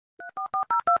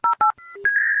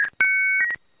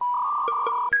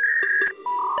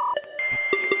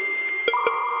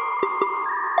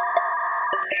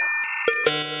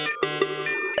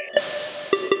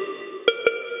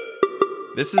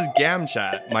This is Gam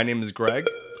Chat. My name is Greg.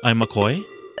 I'm McCoy.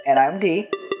 And I'm D.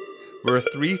 We're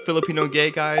three Filipino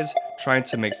gay guys trying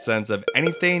to make sense of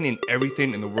anything and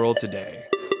everything in the world today.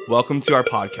 Welcome to our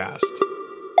podcast.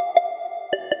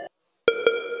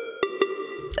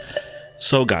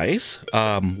 So guys,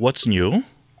 what's new?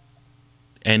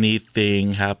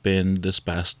 Anything happened this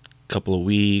past couple of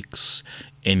weeks?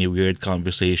 Any weird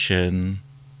conversation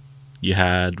you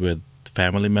had with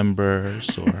family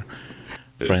members or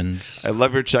friends? I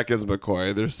love your check-ins,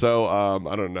 McCoy. They're so,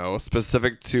 I don't know,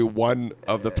 specific to one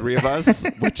of the three of us,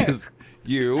 which is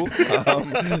you.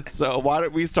 So why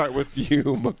don't we start with you,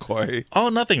 McCoy? Oh,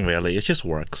 nothing really. It's just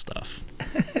work stuff.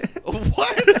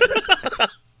 What?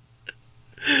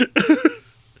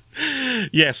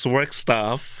 Yes, work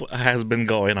stuff has been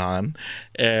going on.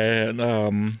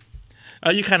 And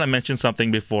you kind of mentioned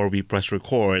something before we press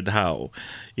record, how,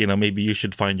 maybe you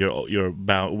should find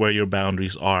where your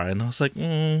boundaries are. And I was like,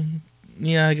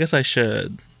 yeah, I guess I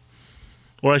should.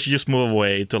 Or I should just move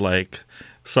away to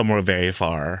somewhere very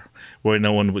far where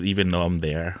no one would even know I'm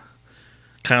there.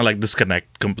 Kind of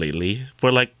disconnect completely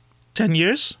for 10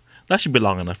 years. That should be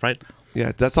long enough, right?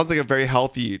 Yeah, that sounds like a very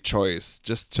healthy choice,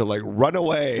 just to run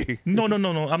away. No.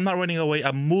 I'm not running away.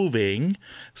 I'm moving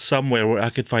somewhere where I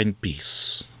could find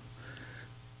peace.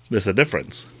 There's a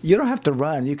difference. You don't have to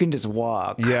run. You can just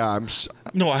walk. Yeah,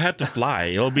 No, I have to fly.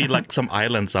 It'll be some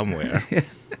island somewhere.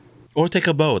 Or take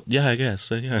a boat. Yeah, I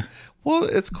guess. Yeah. Well,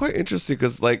 it's quite interesting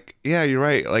because, yeah, you're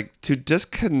right. To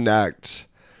disconnect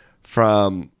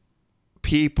from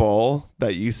people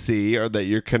that you see or that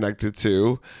you're connected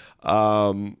to,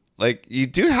 you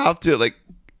do have to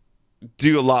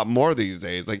do a lot more these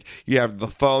days. You have the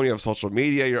phone, you have social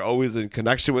media, you're always in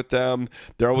connection with them.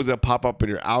 They're always gonna pop up in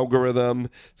your algorithm.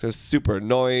 So it's super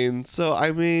annoying. So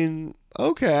I mean,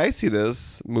 okay, I see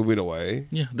this moving away.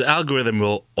 Yeah, the algorithm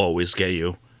will always get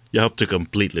you. You have to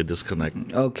completely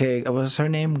disconnect. Okay, what's her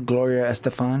name? Gloria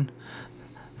Estefan.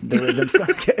 The rhythm's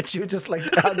gonna get you just like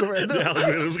the algorithm. The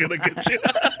algorithm's gonna get you.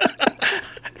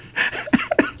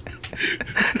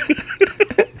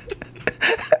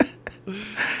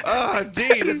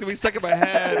 Dean, it's gonna be stuck in my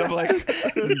head. I'm like,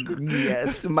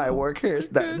 yes, my work here is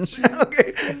done.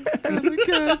 Okay. Gonna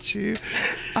get you.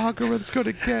 Algorithm's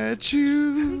gonna get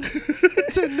you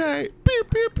tonight. Pew,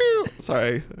 pew, pew.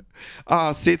 Sorry.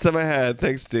 Seats in my head.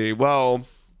 Thanks, D. Well,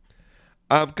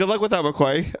 good luck with that,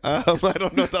 McCoy. I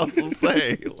don't know what else to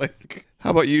say.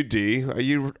 How about you, D?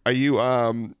 Are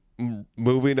you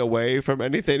moving away from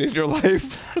anything in your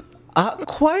life?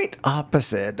 Quite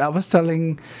opposite. I was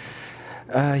telling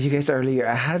you guys earlier,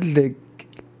 I had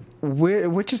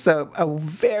which is a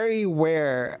very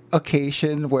rare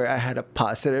occasion where I had a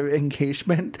positive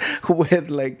engagement with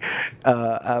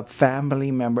a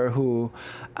family member who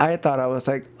I thought I was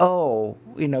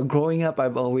growing up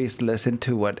I've always listened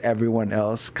to what everyone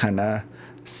else kind of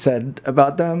said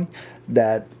about them,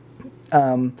 that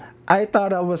I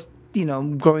thought I was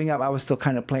growing up, I was still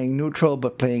kind of playing neutral,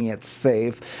 but playing it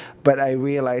safe. But I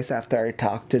realized after I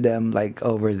talked to them,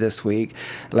 over this week,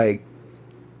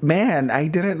 man, I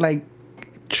didn't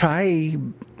try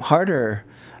harder,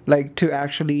 to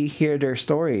actually hear their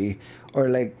story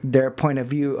or their point of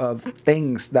view of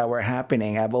things that were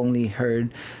happening. I've only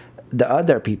heard the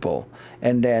other people.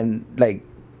 And then,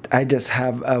 I just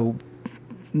have a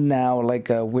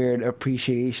weird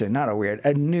appreciation,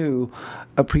 a new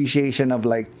appreciation of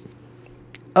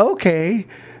okay,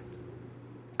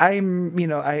 I'm,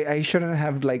 I shouldn't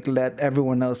have let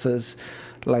everyone else's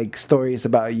stories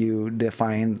about you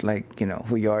define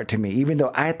who you are to me, even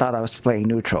though I thought I was playing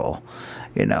neutral,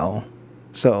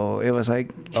 So it was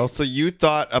oh, so you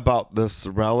thought about this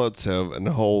relative and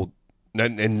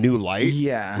in new light?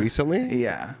 Yeah. Recently?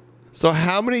 Yeah. So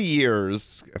how many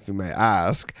years, if you may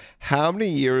ask, how many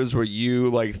years were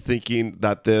you thinking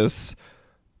that this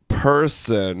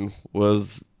person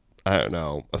was, I don't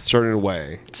know, a certain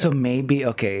way? So maybe,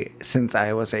 since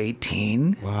I was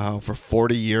 18. Wow, for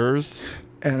 40 years?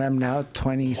 And I'm now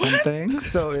 20 something.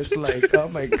 So it's oh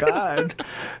my God,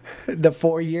 the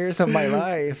 4 years of my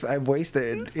life I've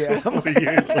wasted. Yeah. 4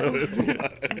 years of it.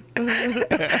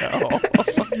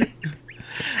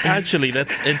 Actually,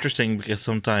 that's interesting because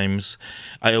sometimes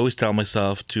I always tell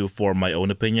myself to form my own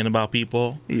opinion about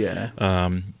people. Yeah.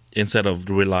 Instead of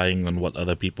relying on what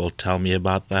other people tell me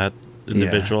about that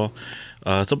individual.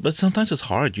 But sometimes it's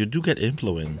hard. You do get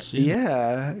influence.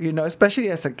 Yeah. Especially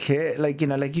as a kid,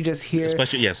 you just hear.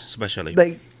 Especially.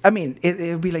 I mean, it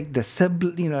would be the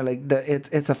sibling,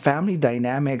 it's a family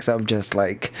dynamics of just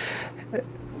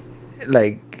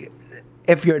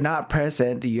if you're not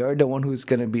present, you're the one who's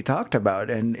going to be talked about,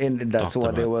 and that's Talked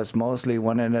what it about. was mostly,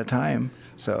 one at a time.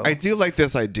 So I do like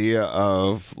this idea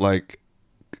of like,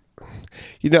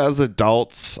 as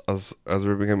adults, as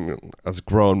we're becoming as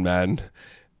grown men,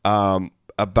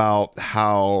 about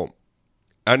how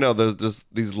I know there's these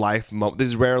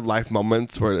these rare life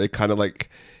moments where it kind of like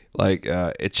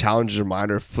it challenges your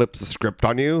mind or flips the script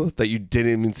on you that you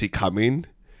didn't even see coming.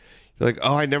 You're like,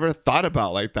 oh, I never thought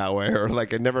about like that way, or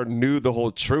like I never knew the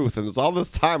whole truth, and it's all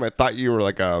this time I thought you were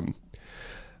like a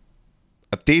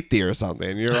titi or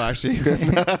something. You're actually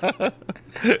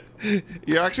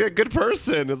you're actually a good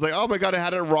person. It's like, oh my god, I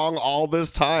had it wrong all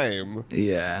this time,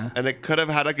 yeah. and it could have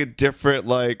had like a different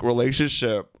like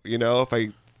relationship. If I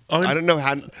Or- I don't know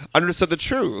how understood the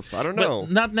truth. I don't know.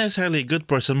 But not necessarily a good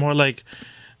person, more like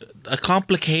a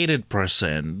complicated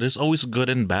person. There's always good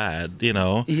and bad,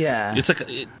 Yeah. It's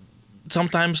like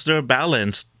sometimes they're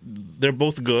balanced. They're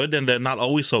both good and they're not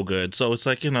always so good. So it's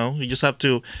like, you just have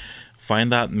to find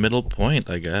that middle point,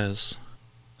 I guess.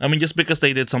 I mean, just because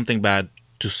they did something bad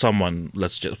to someone,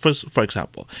 let's just, for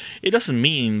example, it doesn't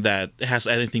mean that it has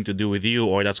anything to do with you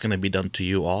or that's going to be done to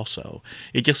you also.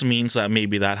 It just means that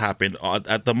maybe that happened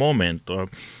at the moment, or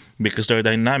because their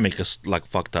dynamic is like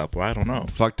fucked up, or I don't know.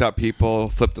 Fucked up people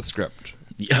flip the script.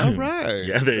 Yeah. All right.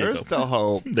 Yeah, there you There's go. still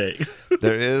hope. There you go.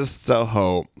 There is still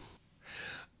hope.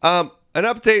 An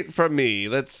update from me.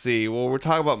 Let's see. Well, we're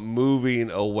talking about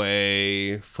moving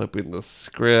away, flipping the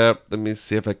script. Let me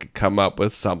see if I could come up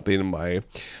with something in my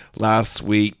last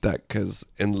week that is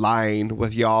in line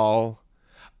with y'all.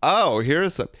 Oh,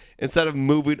 here's some. Instead of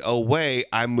moving away,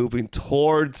 I'm moving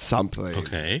towards something.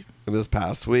 Okay. In this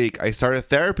past week, I started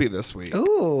therapy this week.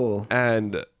 Ooh.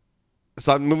 And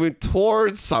so I'm moving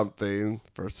towards something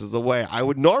versus away. I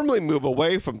would normally move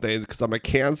away from things because I'm a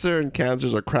Cancer, and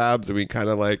Cancers are crabs, and we kind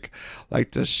of like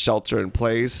to shelter in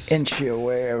place. Inch your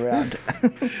way around.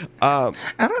 I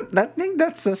think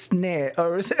that's a snare,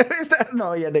 or is that?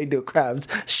 No, yeah, they do crabs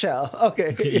shell.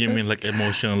 Okay. You mean like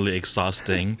emotionally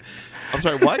exhausting? I'm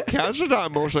sorry, what? Cancers are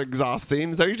not emotionally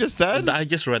exhausting. Is that what you just said? I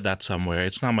just read that somewhere.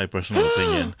 It's not my personal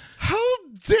opinion. How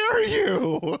dare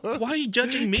you? Why are you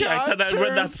judging me? I thought I read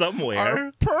that Cancers somewhere.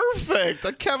 are perfect.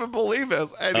 I can't even believe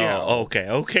this. Anyhow. Oh,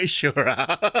 okay, sure.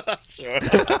 Sure.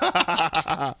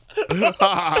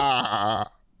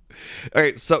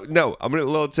 Okay, so no, I'm gonna a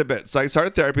little tidbit. So I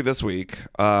started therapy this week.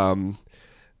 Even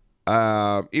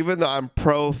though I'm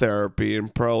pro therapy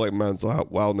and pro like mental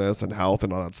health, wellness and health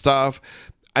and all that stuff,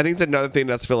 I think it's another thing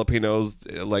that's Filipinos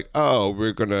like. Oh,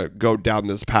 we're gonna go down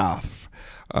this path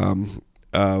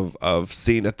of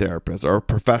seeing a therapist or a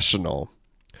professional,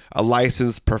 a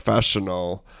licensed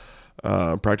professional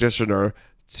practitioner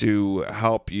to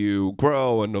help you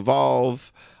grow and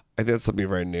evolve. I think that's something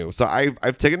very new. So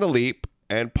I've taken the leap,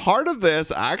 and part of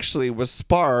this actually was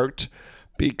sparked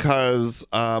because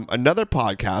another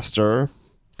podcaster,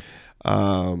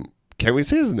 can we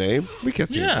say his name? We can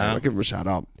say his name. I'll give him a shout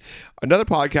out. Another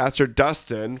podcaster,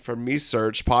 Dustin from Me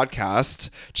Search Podcast.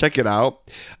 Check it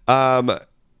out.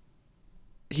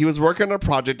 He was working on a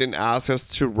project and asked us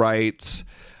to write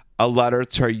a letter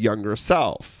to our younger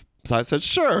self. So I said,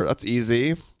 sure, that's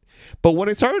easy. But when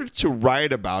I started to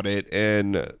write about it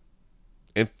and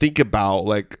think about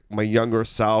like my younger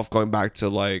self going back to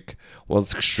like when I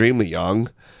was extremely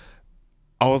young,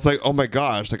 I was like, oh my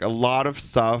gosh, like a lot of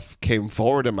stuff came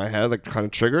forward in my head, like kind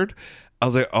of triggered. I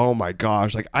was like, oh my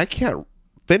gosh, like I can't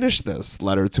finish this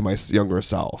letter to my younger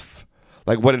self.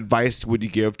 Like, what advice would you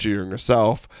give to your younger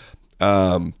self?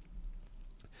 As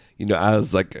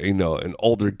like, an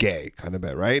older gay kind of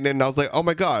bit, right? And I was like, oh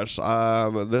my gosh,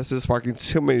 this is sparking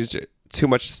too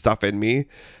much stuff in me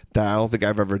that I don't think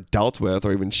I've ever dealt with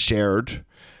or even shared.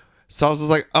 So I was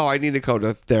just like, oh, I need to go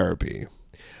to therapy.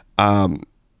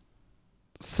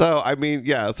 So, I mean,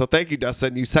 yeah. So thank you,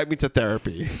 Dustin. You sent me to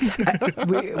therapy.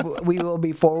 we will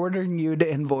be forwarding you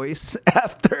the invoice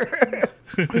after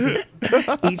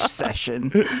each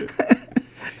session.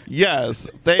 Yes.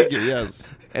 Thank you.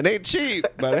 Yes. It ain't cheap,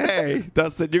 but hey,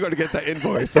 Dustin, you're going to get that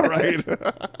invoice. All right.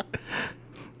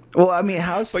 Well, I mean,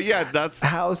 how was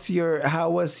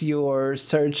your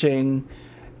searching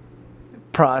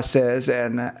process?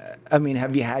 And I mean,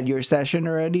 have you had your session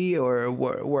already, or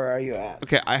where are you at?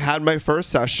 Okay, I had my first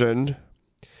session.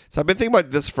 So I've been thinking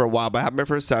about this for a while, but I had my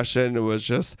first session. It was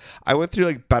just, I went through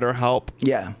like BetterHelp.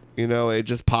 Yeah. It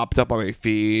just popped up on my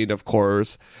feed, of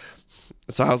course.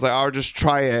 So I was like, I'll just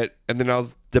try it. And then I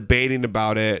was debating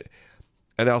about it.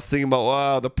 And I was thinking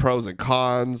about, the pros and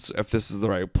cons, if this is the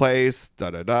right place,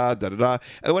 da-da-da, da-da-da.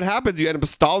 And what happens, you end up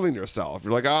stalling yourself.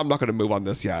 You're like, I'm not going to move on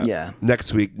this yet. Yeah.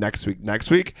 Next week.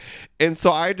 And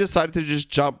so I decided to just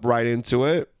jump right into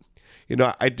it.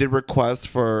 I did request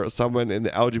for someone in the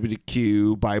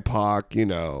LGBTQ,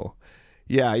 BIPOC,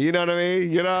 yeah, you know what I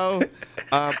mean?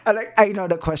 I know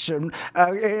the question.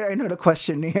 I know the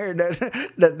questionnaire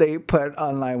that they put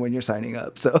online when you're signing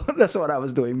up. So that's what I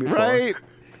was doing before. Right?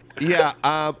 Yeah,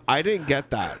 I didn't get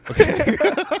that. Okay.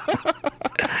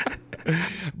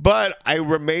 But I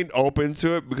remained open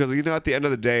to it because, at the end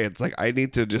of the day, it's like I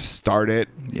need to just start it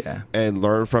Yeah. and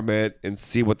learn from it and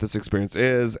see what this experience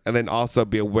is. And then also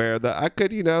be aware that I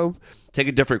could, take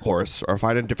a different course or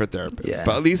find a different therapist. Yeah.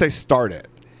 But at least I started.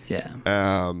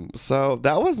 Yeah. So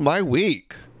that was my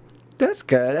week. That's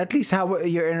good. At least how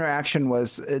your interaction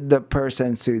was, the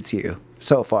person suits you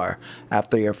so far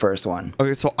after your first one.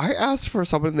 Okay, so I asked for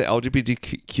someone in the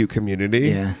LGBTQ community.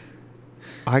 Yeah.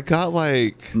 I got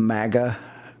like... MAGA,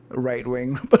 right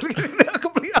wing, but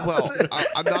complete opposite. Well,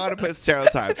 I'm not gonna put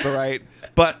stereotypes, all right?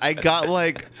 But I got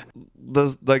like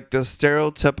the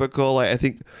stereotypical, I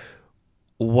think,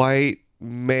 white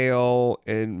male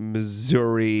in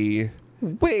Missouri,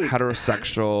 Wait.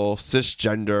 heterosexual,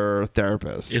 cisgender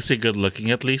therapist. Is he good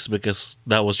looking at least? Because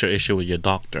that was your issue with your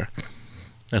doctor.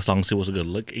 As long as he was good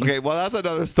looking. Okay, well, that's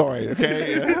another story,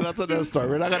 okay? That's another story.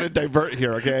 We're not going to divert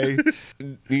here, okay?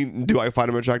 Do I find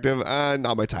him attractive?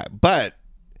 Not my type. But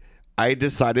I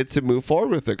decided to move forward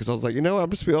with it because I was like, what? I'm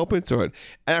just be open to it.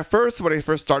 And at first, when I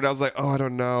first started, I was like, I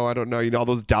don't know. All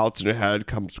those doubts in your head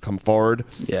come forward.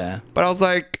 Yeah. But I was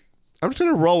like, I'm just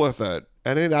going to roll with it.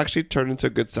 And it actually turned into a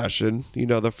good session.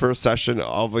 The first session,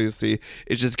 obviously,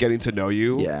 is just getting to know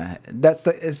you. Yeah.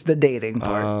 It's the dating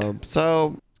part.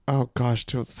 Oh gosh,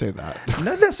 don't say that.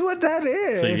 No, that's what that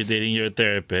is. So you're dating your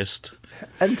therapist.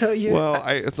 Until you. Well,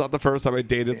 it's not the first time I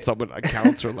dated someone at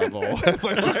counselor level in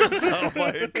my life, so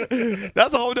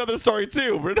that's a whole other story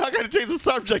too. We're not going to change the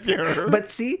subject here.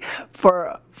 But see,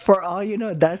 for all you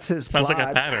know, that's his Sounds plot.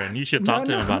 like a pattern. You should talk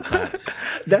to him about that.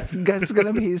 That's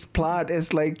gonna be his plot.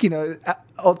 It's like,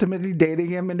 ultimately dating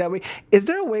him in that way. Is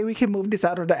there a way we can move this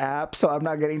out of the app so I'm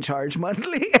not getting charged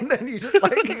monthly? And then you just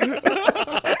like.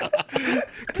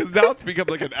 Because now it's become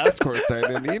like an escort thing,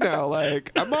 and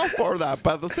I'm all for that,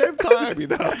 but at the same time,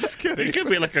 I'm just kidding. It could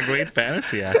be like a great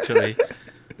fantasy, actually.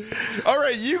 All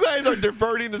right, you guys are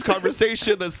diverting this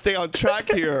conversation. Let's stay on track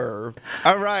here.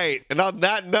 All right, and on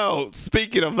that note,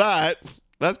 speaking of that,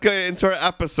 let's get into our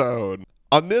episode.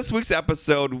 On this week's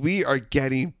episode, we are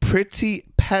getting pretty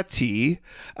petty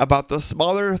about the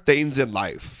smaller things in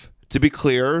life. To be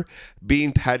clear,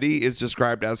 being petty is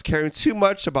described as caring too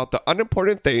much about the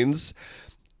unimportant things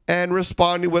and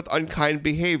responding with unkind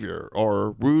behavior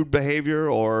or rude behavior,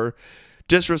 or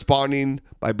just responding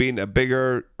by being a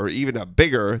bigger or even a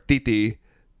bigger titi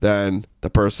than the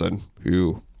person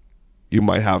who you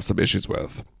might have some issues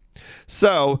with.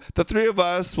 So the three of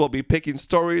us will be picking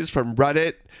stories from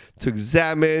Reddit to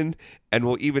examine, and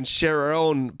we'll even share our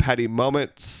own petty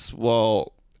moments.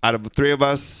 Well, out of the three of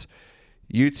us,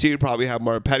 you two probably have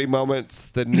more petty moments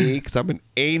than me because I'm an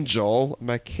angel. I'm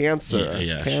a Cancer.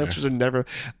 Yeah, Cancers are never...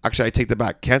 Actually, I take that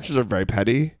back. Cancers are very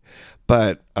petty,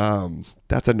 but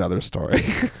that's another story.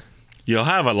 You'll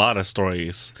have a lot of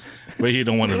stories but you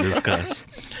don't want to discuss.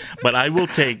 But I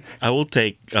want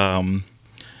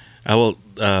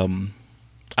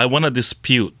to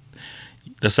dispute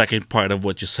the second part of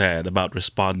what you said about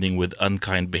responding with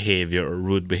unkind behavior or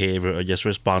rude behavior, or just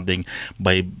responding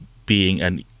by being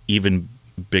an even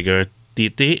bigger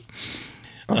titi.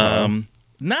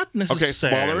 Not necessarily. Okay,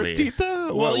 smaller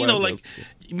tita? Well,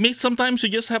 sometimes you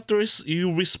just have to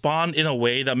you respond in a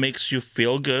way that makes you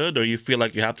feel good, or you feel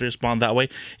like you have to respond that way.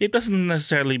 It doesn't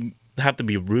necessarily have to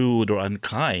be rude or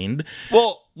unkind.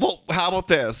 Well, how about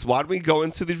this? Why don't we go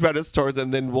into these Reddit stories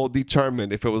and then we'll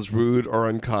determine if it was rude or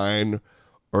unkind,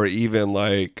 or even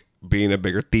like being a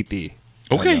bigger titi.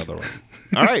 Okay.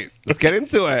 All right, let's get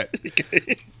into it.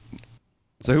 Okay.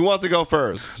 So who wants to go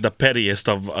first? The pettiest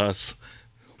of us.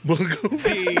 We'll go.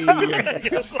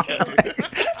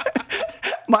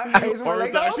 My eyes were Or like,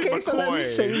 it's actually okay, so let me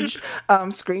McCoy. change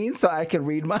screen so I can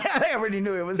read my... I already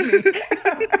knew it was me.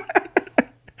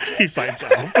 He signs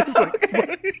off. It's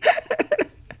like,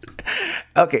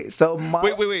 Okay, so my...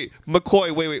 Wait.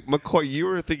 McCoy, you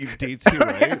were thinking D2,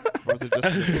 right? Or was it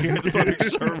just me? I just want to make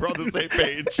sure we're on the same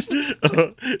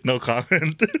page. no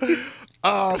comment.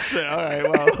 Oh, shit. All right,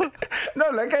 well. No,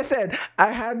 like I said,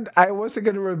 I wasn't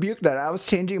going to rebuke that. I was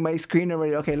changing my screen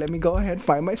already. Okay, let me go ahead and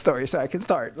find my story so I can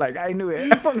start. Like, I knew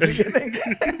it from the beginning.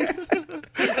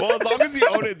 Well, as long as you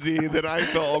own it, D, then I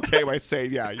feel okay by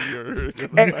saying, yeah, you're...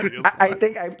 And I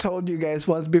think I've told you guys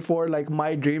once before, like,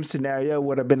 my dream scenario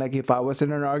would have been like if I was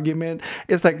in an argument,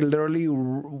 it's like literally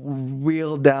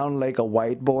wheel down like a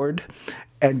whiteboard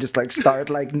and just like start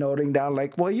like noting down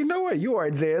like, well, you know what, you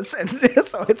are this and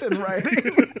this, so it's in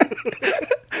writing.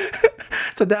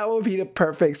 So that would be the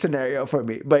perfect scenario for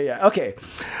me. But yeah, okay.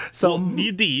 So Well,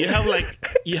 you have a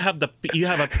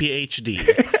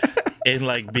PhD in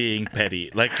like being petty.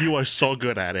 Like you are so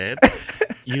good at it.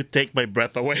 You take my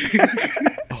breath away.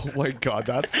 Oh my god,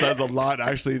 that says a lot.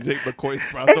 Actually, to take McCoy's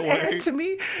breath away. and to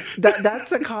me,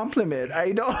 that's a compliment.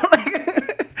 I don't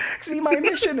like. See, my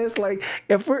mission is like,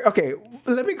 if we're okay,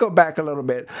 let me go back a little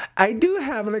bit. I do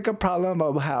have like a problem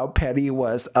of how petty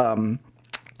was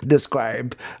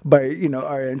described by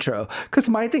our intro, because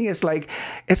my thing is like,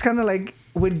 it's kind of like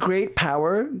with great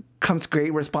power comes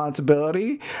great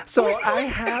responsibility, so I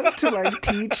have to like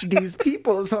teach these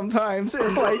people sometimes.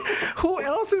 It's like, who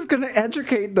else is going to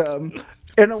educate them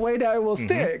in a way that I will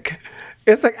stick?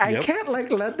 It's like, I can't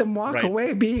like let them walk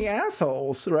away being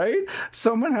assholes, right?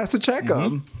 Someone has to check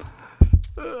them.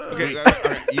 Okay, all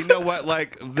right. You know what?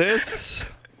 Like, this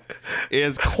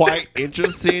is quite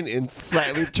interesting in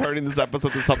slightly turning this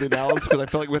episode to something else, because I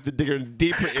feel like we have to dig into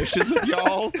deeper issues with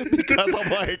y'all, because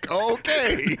I'm like,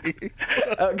 okay.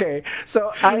 Okay,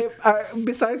 so I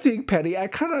besides being petty, I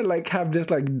kind of like have this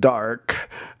like dark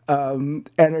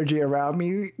energy around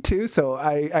me too. So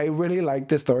I really like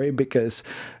this story because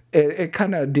it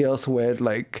kind of deals with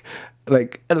like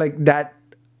that,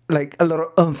 like a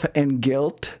little oomph and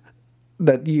guilt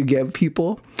that you give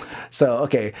people. So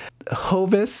okay,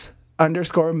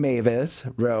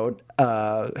 Hovis_Mavis wrote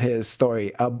his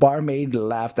story. A barmaid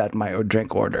laughed at my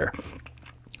drink order.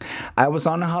 I was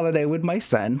on a holiday with my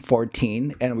son,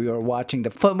 14, and we were watching the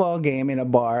football game in a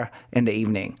bar in the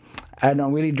evening. I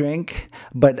don't really drink,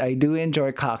 but I do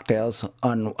enjoy cocktails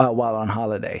while on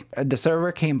holiday. The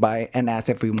server came by and asked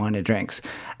if we wanted drinks.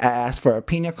 I asked for a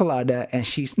pina colada, and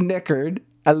she snickered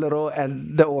a little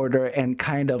at the order and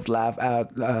kind of laughed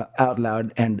out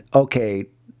loud and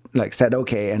said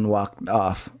okay and walked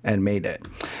off and made it.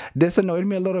 This annoyed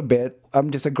me a little bit.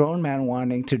 I'm just a grown man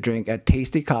wanting to drink a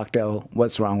tasty cocktail.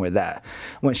 What's wrong with that?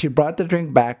 When she brought the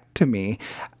drink back to me,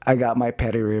 I got my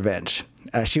petty revenge.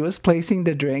 As she was placing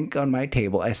the drink on my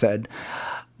table, I said,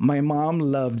 "My mom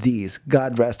loved these.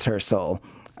 God rest her soul.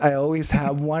 I always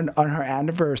have one on her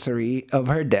anniversary of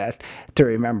her death to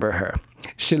remember her."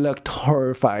 She looked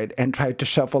horrified and tried to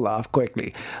shuffle off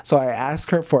quickly. So I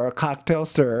asked her for a cocktail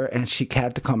stirrer, and she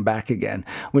had to come back again.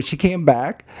 When she came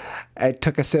back, I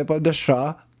took a sip of the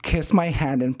straw, kissed my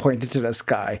hand, and pointed to the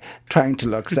sky, trying to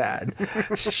look sad.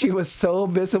 She was so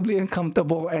visibly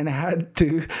uncomfortable and had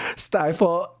to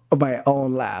stifle my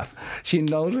own laugh. She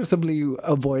noticeably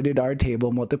avoided our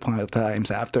table multiple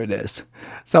times after this.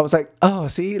 So I was like, oh,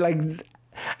 see, like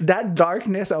that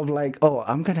darkness of like, oh,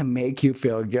 I'm gonna make you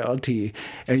feel guilty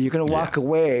and you're gonna walk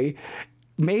away.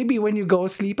 Maybe when you go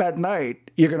sleep at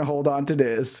night, you're gonna hold on to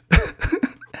this.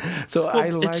 So I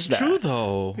like it's that. It's true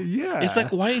though. Yeah. It's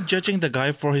like, why are you judging the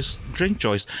guy for his drink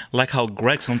choice? Like how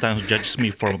Greg sometimes judges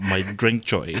me for my drink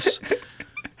choice.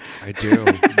 I do.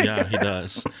 Yeah, he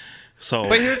does. So,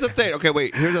 But here's the thing. Okay,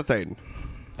 wait. Here's the thing.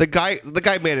 The guy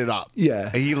made it up.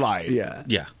 Yeah. He lied. Yeah.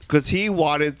 yeah, Because he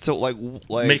wanted to like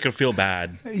make her feel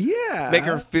bad. Yeah. make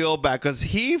her feel bad, because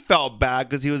he felt bad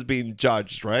because he was being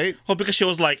judged, right? Well, because she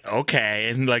was like, okay,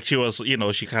 and like she was,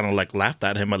 she kind of like laughed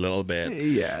at him a little bit.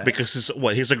 Yeah. Because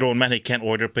he's a grown man. He can't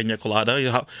order pina colada.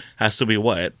 He has to be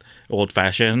what? Old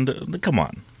fashioned. Come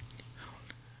on.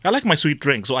 I like my sweet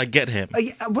drink, so I get him.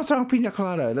 Yeah, what's wrong with pina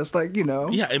colada? That's like,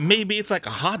 Yeah, and maybe it's like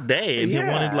a hot day, and he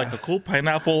Yeah. wanted like a cool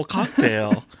pineapple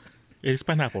cocktail. It's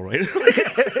pineapple, right?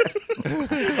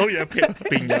 Oh yeah,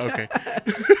 pina. Okay.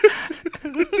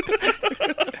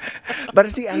 But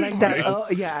see, I like that. Oh,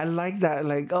 yeah, I like that.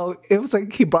 Like, oh, it was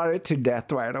like he brought it to death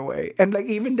right away. And like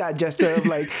even that gesture of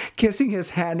like kissing his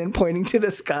hand and pointing to the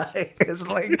sky is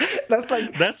like That's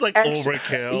like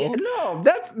overkill. Yeah, no,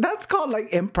 that's called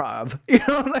like improv.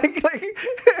 Like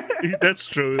That's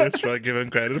true. That's true. I give him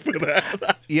credit for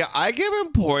that. Yeah, I give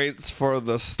him points for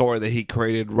the story that he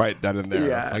created right then and there.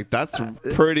 Yeah. Like, that's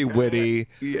pretty witty.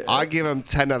 Yeah. I give him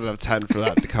 10 out of 10 for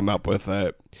that to come up with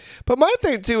it. But my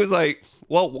thing too is like,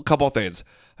 well, a couple of things.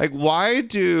 Like, why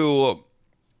do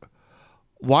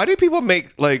people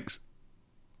make like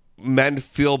men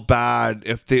feel bad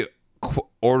if they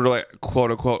order like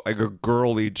quote unquote like a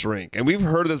girly drink? And we've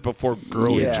heard this before,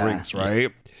 girly Yeah. drinks,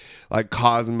 right? Like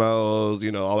Cosmos,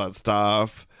 all that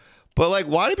stuff. But like,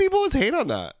 why do people always hate on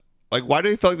that? Like, why do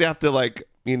they feel like they have to like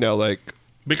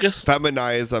Because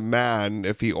feminize a man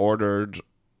if he ordered,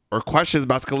 or question his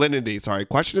masculinity? Sorry,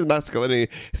 question his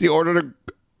masculinity. If he ordered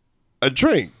a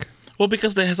drink. Well,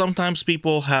 because sometimes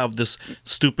people have this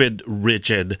stupid,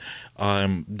 rigid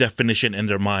definition in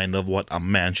their mind of what a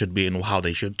man should be and how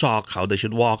they should talk, how they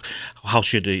should walk, how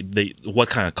should they what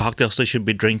kind of cocktails they should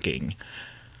be drinking,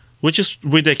 which is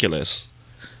ridiculous.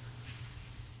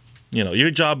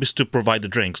 Your job is to provide the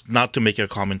drinks, not to make your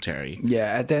commentary. Yeah,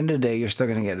 at the end of the day, you're still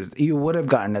gonna get it. You would have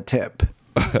gotten a tip.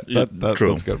 True. That's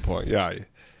a good point. Yeah.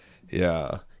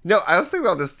 Yeah. I was thinking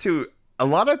about this too. A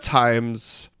lot of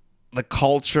times the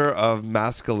culture of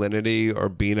masculinity or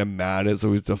being a man is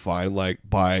always defined like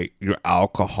by your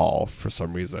alcohol for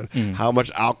some reason. How much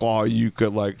alcohol you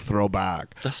could like throw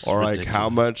back. That's or like ridiculous. how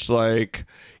much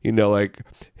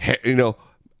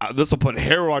this will put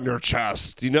hair on your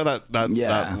chest. You know that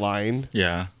Yeah. line?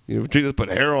 Yeah. Jesus put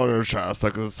hair on your chest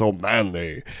like it's so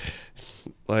manly.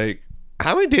 Like,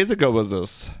 how many days ago was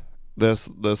this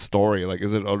story? Like,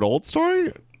 is it an old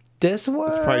story? This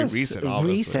was probably recent,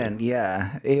 obviously. Recent,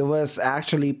 yeah. It was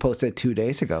actually posted 2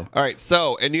 days ago. All right.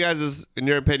 So, in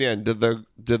your opinion, did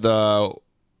the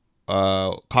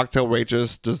cocktail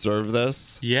waitress deserve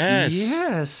this? Yes.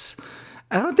 Yes.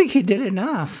 I don't think he did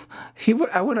enough.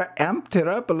 I would have amped it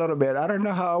up a little bit. I don't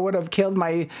know how I would have killed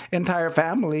my entire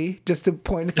family just to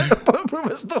prove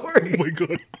a story. Oh my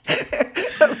God.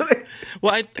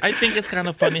 Well, I think it's kind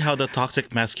of funny how the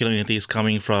toxic masculinity is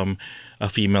coming from a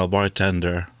female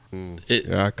bartender.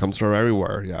 Yeah, it comes from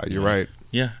everywhere. Yeah, you're right.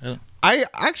 Yeah. I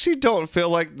actually don't feel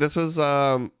like this was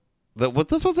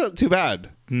this wasn't too bad.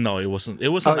 No, it wasn't. It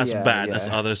wasn't Oh, as yeah, bad yeah. as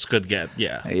others could get.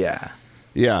 Yeah. Yeah.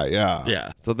 Yeah.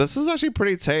 Yeah. So this is actually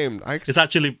pretty tame. It's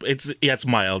actually it's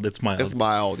mild. It's mild. It's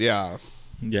mild. Yeah,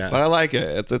 but Yeah. I like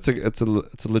it. It's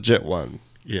a legit one.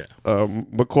 Yeah.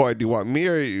 McCoy, do you want me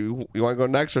or you want to go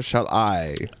next or shall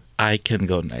I? I can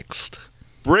go next.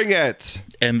 Bring it.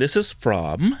 And this is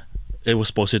from. It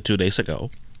was posted 2 days ago,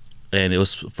 and it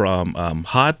was from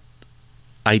Hot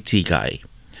IT Guy.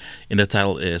 And the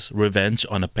title is Revenge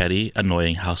on a Petty,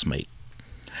 Annoying Housemate.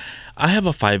 I have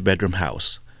a 5-bedroom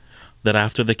house that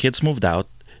after the kids moved out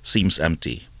seems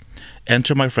empty.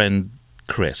 Enter my friend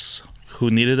Chris, who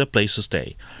needed a place to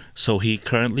stay, so he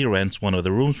currently rents one of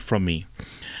the rooms from me,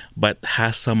 but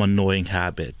has some annoying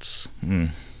habits.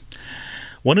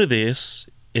 One of these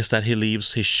is that he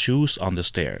leaves his shoes on the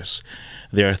stairs.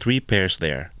 There are 3 pairs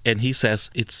there, and he says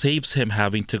it saves him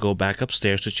having to go back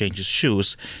upstairs to change his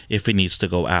shoes if he needs to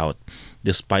go out,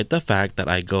 despite the fact that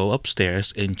I go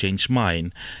upstairs and change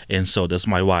mine, and so does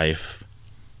my wife.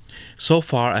 So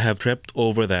far, I have tripped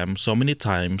over them so many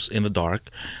times in the dark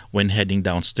when heading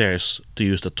downstairs to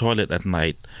use the toilet at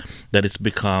night that it's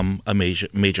become a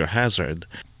major hazard.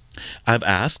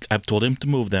 I've told him to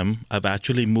move them. I've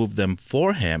actually moved them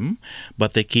for him,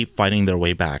 but they keep finding their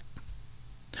way back.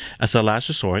 As a last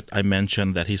resort, I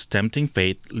mentioned that he's tempting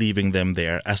fate leaving them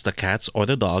there as the cats or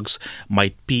the dogs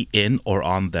might pee in or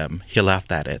on them. He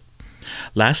laughed at it.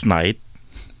 Last night,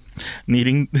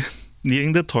 needing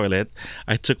the toilet,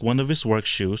 I took one of his work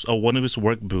shoes or one of his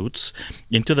work boots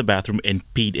into the bathroom and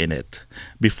peed in it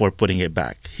before putting it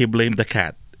back. He blamed the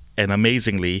cat, and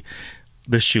amazingly,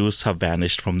 the shoes have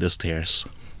vanished from the stairs.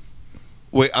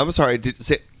 Wait, I'm sorry. Did you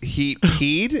say he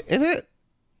peed in it?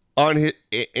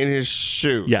 In his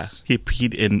shoes? Yeah, he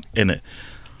peed in it.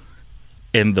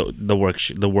 In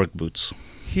the work boots.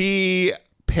 He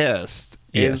pissed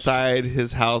Yes. inside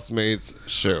his housemate's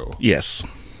shoe. Yes.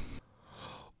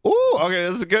 Ooh, okay,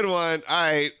 this is a good one.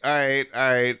 All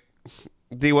right.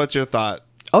 D, what's your thought?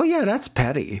 Oh yeah, that's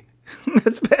petty.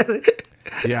 That's petty.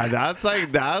 Yeah, that's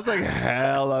like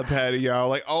hella petty, yo.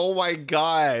 Like, oh my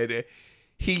God,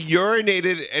 he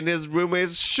urinated in his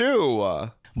roommate's shoe.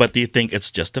 But do you think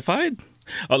it's justified?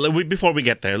 Before we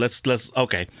get there, let's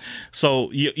okay.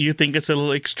 So you think it's a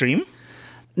little extreme?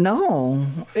 No.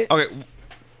 Okay,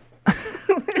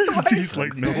 He's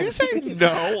like, no. did you say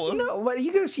no? No, but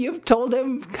you've told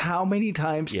him how many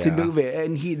times to Yeah. move it,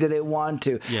 and he didn't want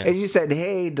to. Yes. And you said,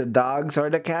 "Hey, the dogs or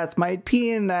the cats might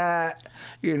pee in that."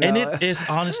 You know, And it is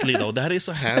honestly though that is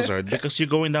a hazard because you're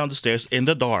going down the stairs in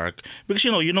the dark because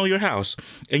you know your house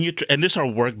and and these are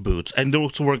work boots and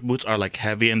those work boots are like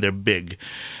heavy and they're big.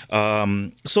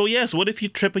 So yes, what if you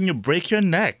trip and you break your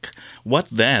neck? What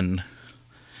then?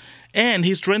 And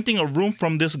he's renting a room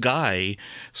from this guy,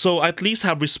 so at least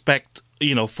have respect.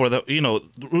 For the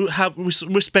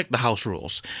respect the house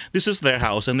rules. This is their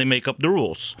house and they make up the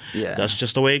rules. Yeah. That's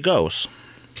just the way it goes.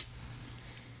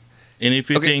 And if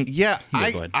you Okay, think yeah, go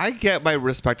ahead. I get by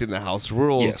respecting the house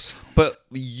rules, Yes. but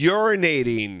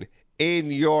urinating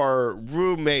in your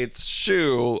roommate's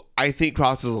shoe, I think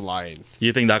crosses the line.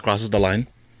 You think that crosses the line?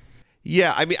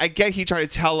 Yeah, I mean, I get he tried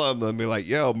to tell him and be like,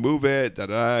 "Yo, move it,"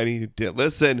 and he didn't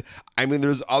listen. I mean,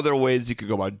 there's other ways you could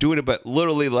go about doing it, but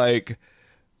literally, like,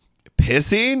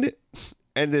 pissing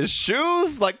and his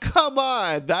shoes, like, come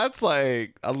on, that's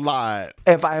like a lot.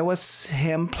 If I was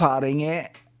him plotting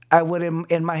it, I would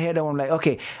in my head I'm like,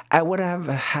 okay, I would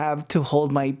have to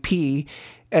hold my pee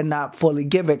and not fully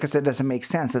give it because it doesn't make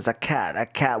sense. It's a cat. A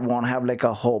cat won't have like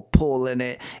a whole pool in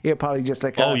it. It'll probably just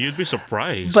like You'd be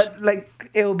surprised. but like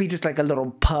it will be just like a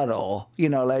little puddle,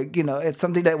 it's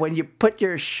something that when you put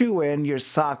your shoe in, your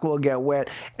sock will get wet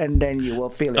and then you will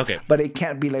feel it. Okay. But it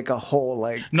can't be like a whole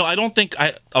like. No, I don't think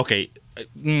I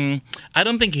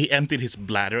don't think he emptied his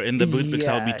bladder in the boot because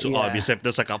that would be too obvious if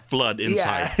there's like a flood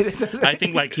inside. Yeah. I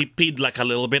think like he peed like a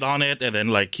little bit on it and then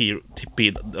like he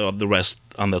peed the rest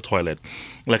on the toilet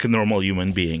like a normal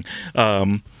human being.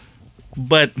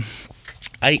 But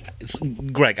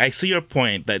Greg, I see your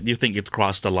point that you think it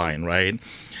crossed the line, right?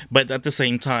 But at the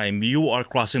same time, you are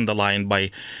crossing the line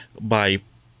by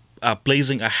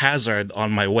placing a hazard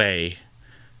on my way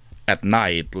at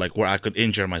night, like where I could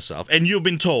injure myself. And you've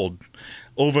been told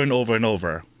over and over and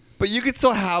over. But you could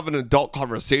still have an adult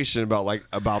conversation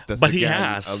about this. But again, he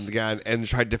has and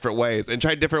try different ways. And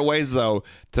try different ways though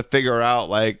to figure out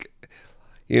like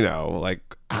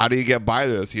how do you get by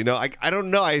this? I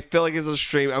don't know. I feel like it's a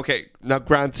stream. Okay, now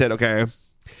granted, okay.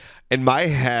 In my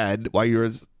head, while you were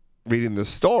reading the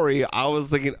story, I was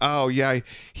thinking, oh yeah,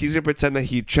 he's gonna pretend that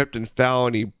he tripped and fell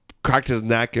and he cracked his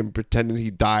neck and pretended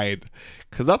he died.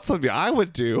 Because that's something I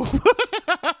would do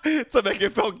to make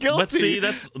him feel guilty. But see,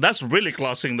 that's really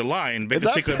crossing the line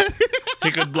because he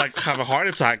could like have a heart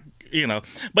attack,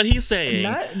 But he's saying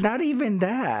Not even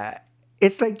that.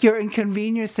 It's like you're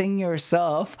inconveniencing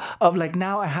yourself of like,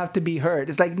 now I have to be hurt.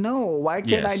 It's like, no, why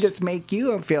can't I Yes. just make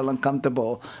you feel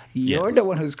uncomfortable? You're the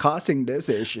one who's causing this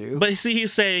issue. But see,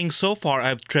 he's saying, so far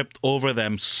I've tripped over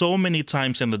them so many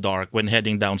times in the dark when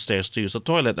heading downstairs to use the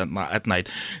toilet at night.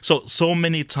 So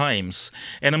many times.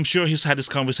 And I'm sure he's had this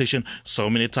conversation so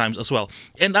many times as well.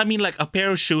 And I mean, like, a pair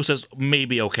of shoes is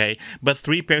maybe okay, but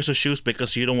 3 pairs of shoes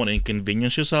because you don't want to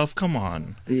inconvenience yourself? Come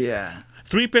on. Yeah.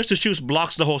 3 pairs of shoes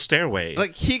blocks the whole stairway.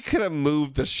 Like he could have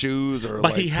moved the shoes or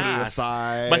But like he put it has.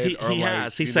 aside. But he or,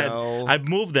 has. He you said, know. I've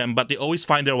moved them, but they always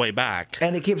find their way back.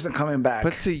 And it keeps on coming back.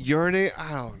 But to urinate,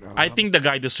 I don't know. I think the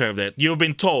guy deserved it. You've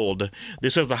been told.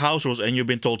 This is the house rules, and you've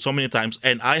been told so many times,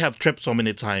 and I have tripped so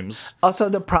many times. Also,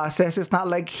 the process is not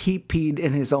like he peed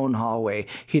in his own hallway.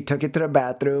 He took it to the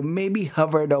bathroom, maybe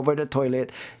hovered over the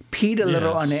toilet, peed a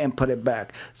little Yes. on it, and put it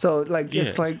back. So, like, Yes.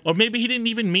 it's like, Or maybe he didn't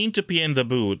even mean to pee in the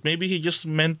boot. Maybe he just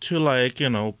meant to, like,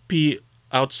 pee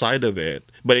outside of it,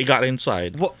 but it got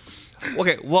inside. Well,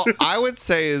 okay. Well, I would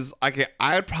say is okay.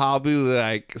 I'd probably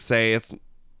like say it's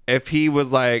if he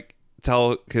was like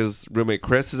tell his roommate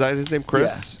Chris. Is that his name,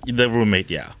 Chris? The roommate,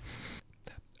 yeah.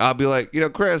 I'll be like,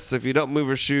 Chris, if you don't move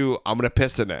your shoe, I'm gonna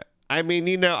piss in it. I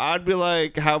mean, I'd be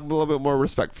like, have a little bit more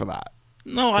respect for that.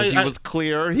 No, Because he was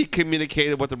clear. He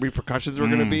communicated what the repercussions were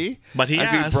gonna be. But he if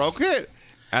has. he broke it,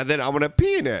 and then I'm gonna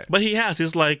pee in it. But he has.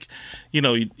 He's like,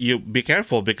 you be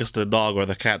careful because the dog or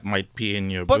the cat might pee in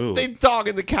your But boot. the dog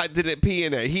and the cat didn't pee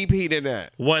in it. He peed in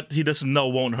it. What he doesn't know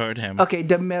won't hurt him. okay,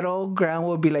 the middle ground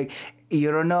would be like, you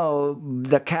don't know,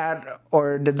 the cat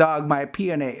or the dog might pee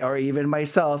in it, or even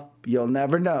myself. You'll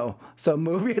never know. So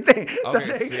move your thing. So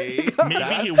Okay, like- see? Maybe he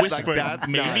That's- whispered. that's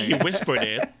Maybe he nice. whispered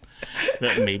it.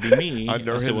 That maybe me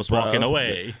Under as he his was walking breath.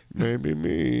 away. Maybe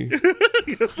me.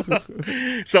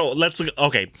 So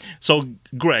okay. So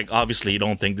Greg, obviously, you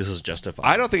don't think this is justified.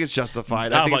 I don't think it's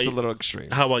justified. How I think about it's a you? little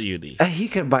extreme. How about you, D? He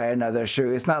could buy another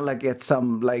shoe. It's not like it's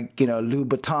some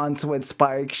Louboutins with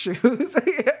spike shoes.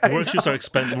 Work shoes are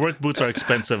expensive. Work boots are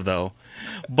expensive, though.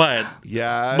 But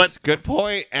Yes, But- good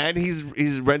point. And he's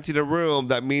renting a room.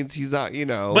 That means he's not,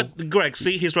 But Greg,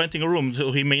 see, he's renting a room,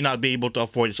 so he may not be able to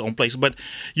afford his own place. But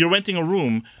you're renting a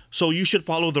room, so you should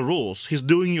follow the rules. He's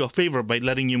doing you a favor by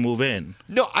letting you move in.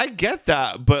 No, I get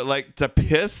that. But like to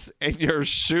piss in your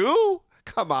shoe?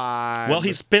 Come on. Well,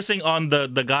 he's pissing on the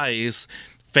guy's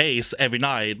face every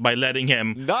night by letting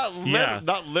him. not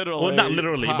literally. Well, not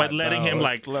literally, It's but hot, letting though. him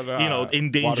It's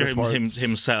endanger water sports.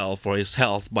 himself or his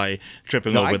health by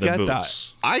tripping No, over I the get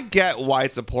boots. that. I get why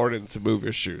it's important to move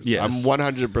your shoes. Yes. I'm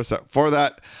 100% for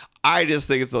that. I just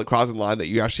think it's the crossing line that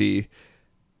you actually,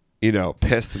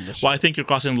 piss in the shoe. Well, I think you're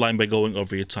crossing the line by going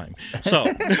over your time.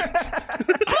 So,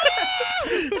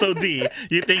 so D,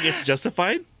 you think it's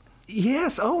justified?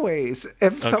 Yes, always.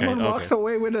 If someone walks okay.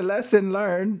 away with a lesson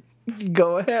learned,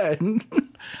 go ahead.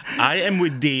 I am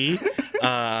with D.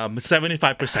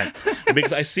 75%,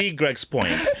 because I see Greg's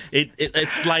point.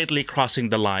 It's slightly crossing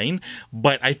the line,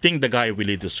 but I think the guy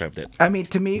really deserved it. I mean,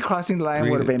 to me, crossing the line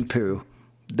would have been poo.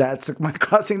 That's my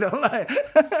crossing the line.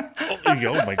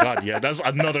 Oh my God, yeah, that's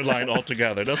another line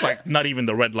altogether. That's like not even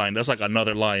the red line. That's like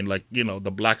another line, like, you know,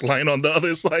 the black line on the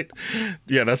other side.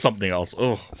 Yeah, that's something else.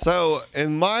 Oh, So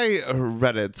in my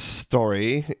Reddit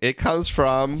story, it comes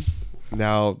from,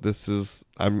 now this is,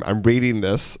 I'm reading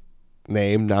this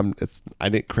name. I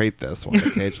didn't create this one.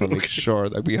 Okay, just want to make sure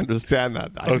that we understand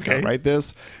that. I did not write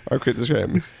this or create this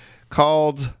name.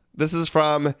 Called, this is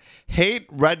from Hate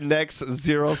Rednecks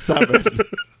 07.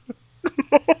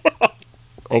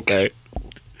 okay.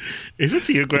 Is this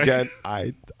you, Greg? Again,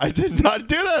 I did not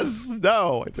do this.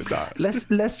 No, I did not.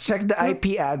 Let's check the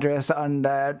IP address on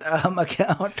that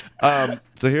account.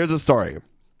 So here's the story.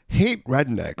 Hate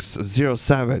Rednecks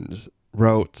 07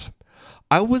 wrote,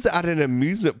 I was at an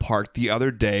amusement park the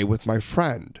other day with my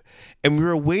friend, and we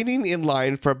were waiting in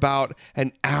line for about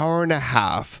an hour and a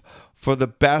half for the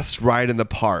best ride in the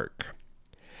park.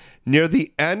 Near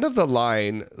the end of the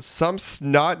line, some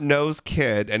snot-nosed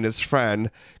kid and his friend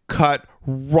cut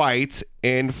right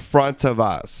in front of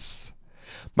us.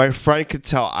 My friend could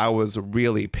tell I was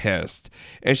really pissed,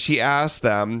 and she asked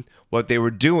them what they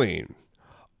were doing.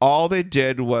 All they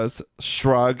did was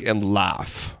shrug and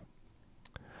laugh.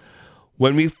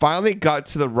 When we finally got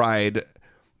to the ride,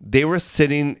 they were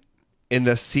sitting in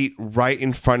the seat right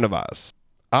in front of us.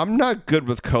 I'm not good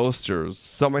with coasters,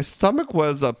 so my stomach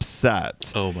was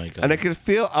upset. Oh my God. And I could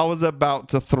feel I was about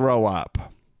to throw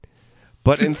up.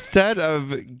 But instead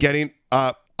of getting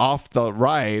up off the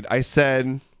ride, I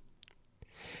said,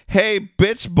 hey,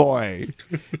 bitch boy.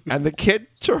 And the kid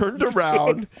turned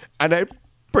around and I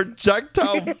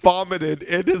projectile vomited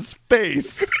in his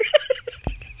face.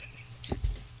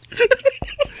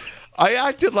 I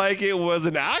acted like it was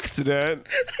an accident,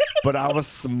 but I was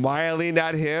smiling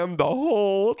at him the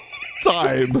whole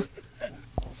time.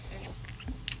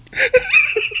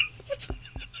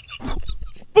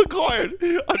 But go ahead.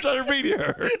 I'm trying to read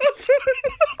here.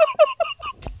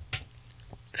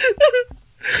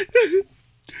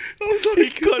 He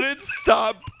couldn't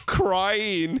stop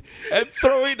crying and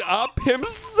throwing up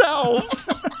himself.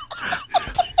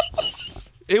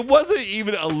 It wasn't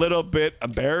even a little bit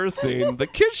embarrassing. The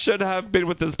kid should have been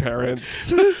with his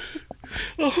parents. Oh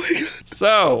my God.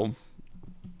 So,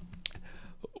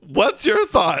 what's your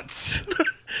thoughts?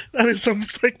 That's some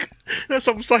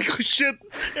psycho shit,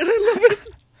 and I love it.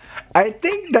 I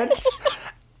think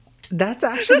that's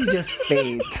actually just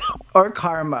fate or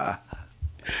karma.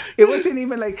 It wasn't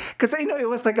even like, because I know it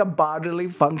was like a bodily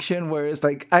function where it's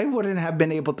like I wouldn't have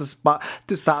been able to stop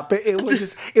it.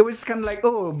 It was kind of like,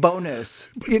 oh, bonus,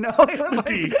 you know. It was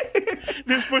like,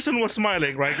 this person was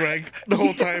smiling, right, Greg, the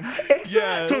whole time.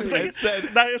 Yes, So it's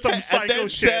like, that is some psycho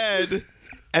shit.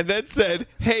 And then said,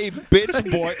 hey, bitch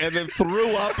boy, and then threw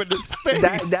up in his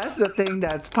face. That's the thing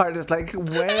that's part is like,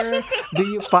 where do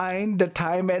you find the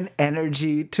time and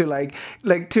energy to like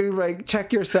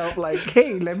check yourself, like,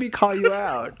 hey, let me call you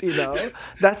out, you know?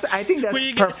 I think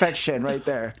that's perfection right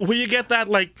there. Will you get that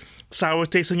like sour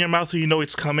taste in your mouth so you know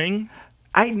it's coming?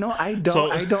 I know I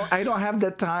don't have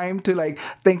the time to like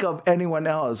think of anyone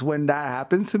else when that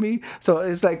happens to me. So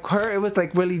it's like it was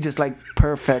like really just like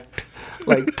perfect,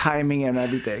 like timing and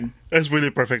everything. It's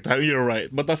really perfect. You're right,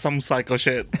 but that's some psycho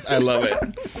shit. I love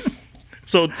it.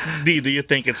 So, do you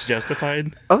think it's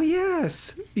justified? Oh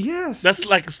yes. That's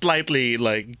like slightly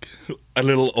like a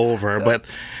little over, but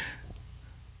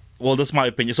well, that's my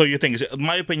opinion. So you think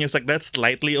my opinion is like that's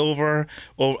slightly over,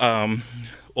 or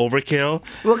overkill?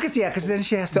 Well, because then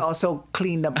she has to also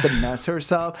clean up the mess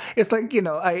herself. It's like, you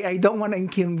know, I don't want to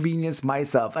inconvenience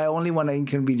myself. I only want to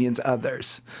inconvenience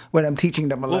others when I'm teaching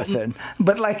them a lesson.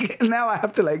 But like now I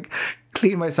have to like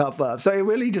clean myself up. So it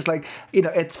really just like, you know,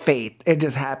 it's fate. It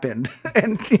just happened.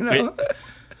 And, you know.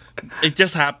 It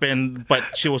just happened, but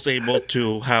she was able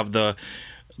to have the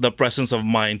presence of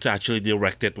mind to actually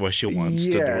direct it where she wants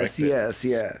to direct it. Yes.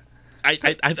 I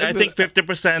think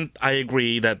 50% I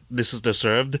agree that this is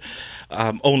deserved.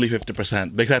 Only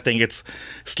 50% because I think it's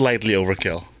slightly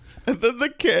overkill. And then the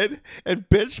kid and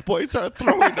bitch boy start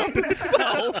throwing up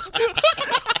himself.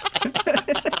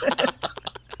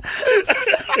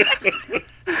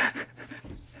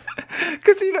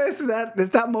 Because, you know, it's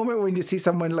that moment when you see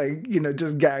someone like, you know,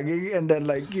 just gagging and then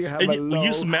like you have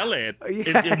you smell it.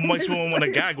 Yeah. It makes me want to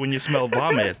gag when you smell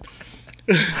vomit.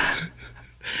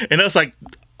 And that's like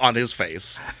on his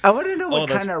face. I want to know Oh, what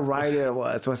that's- kind of ride it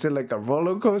was. Was it like a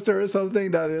roller coaster or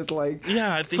something that is like?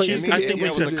 Yeah, I think for you she's. to I get think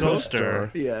into it's a the-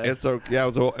 coaster. Yeah.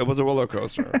 It was a roller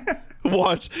coaster.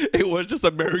 Watch, it was just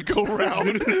a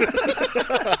merry-go-round.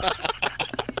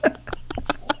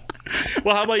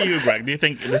 Well, how about you, Greg? Do you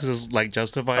think this is like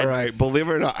justified? All right, believe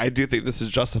it or not, I do think this is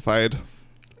justified.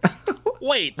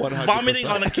 Wait, 100%. vomiting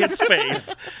on a kid's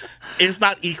face is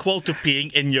not equal to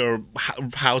peeing in your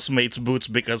housemate's boots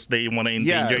because they want to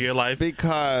endanger your life.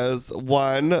 Because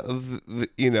one,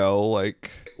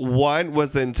 one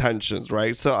was the intentions,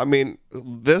 right? So I mean,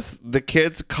 the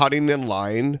kids cutting in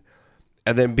line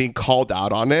and then being called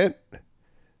out on it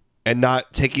and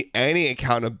not taking any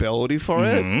accountability for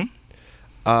it.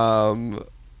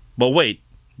 But wait,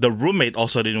 the roommate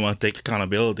also didn't want to take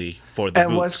accountability for the and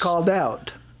boots. was called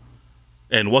out.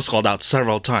 And was called out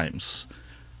several times.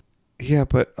 Yeah,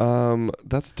 but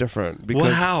that's different because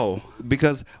Well, how?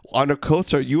 because on a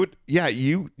coaster you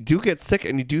do get sick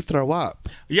and you do throw up.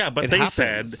 Yeah, but It they happens.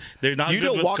 said they're not You good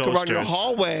don't with walk around your coasters.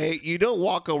 hallway. You don't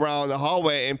walk around the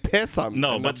hallway and piss on.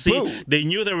 No, on but the see, boot. they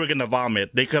knew they were gonna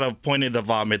vomit. They could have pointed the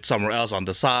vomit somewhere else on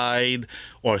the side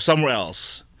or somewhere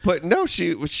else. But no,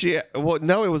 it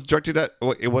was directed at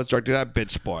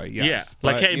bitch boy. Yes, Yeah,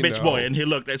 like but, hey, you bitch know. boy, and he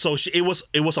looked. And so it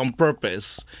was on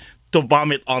purpose to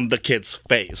vomit on the kid's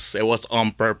face. It was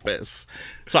on purpose.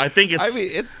 So I think it's I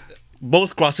mean, it.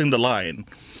 both crossing the line,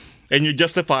 and you're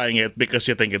justifying it because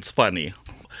you think it's funny.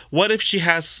 What if she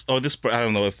has, or I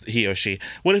don't know if he or she,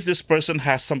 what if this person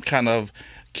has some kind of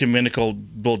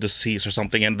communicable disease or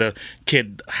something, and the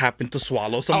kid happened to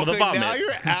swallow some of the vomit? Now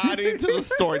you're adding to the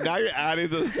story. Now you're adding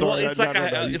to the story. Well, it's No, like no,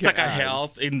 no, you it's like can't a add.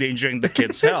 health endangering the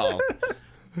kid's health.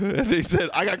 They said,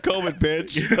 "I got COVID,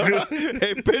 bitch."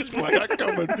 Hey, bitch boy, I got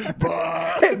COVID.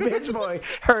 Blah. Hey, bitch boy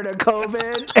heard of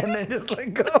COVID and then just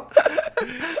let go.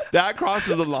 That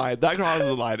crosses the line.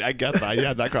 I get that.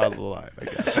 Yeah, that crosses the line. I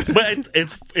get it. But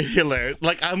it's hilarious.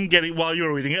 Like while you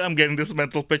were reading it, I'm getting this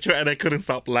mental picture, and I couldn't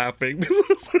stop laughing.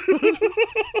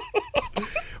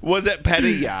 Was it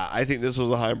petty? Yeah, I think this was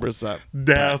 100%.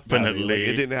 Definitely. Like,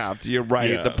 it didn't have to. You're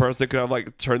right. Yeah. The person could have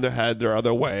like turned their head their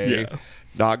other way, Yeah.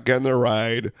 not getting the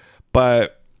ride.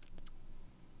 But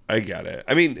I get it.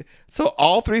 I mean, so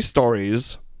all three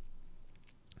stories.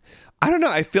 I don't know.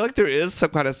 I feel like there is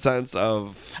some kind of sense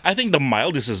of I think the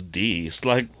mildest is D. It's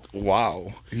like, wow.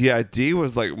 yeah. D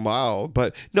was like mild,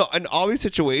 but no. In all these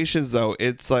situations, though,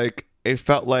 it's like it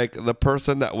felt like the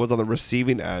person that was on the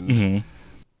receiving end. Mm-hmm.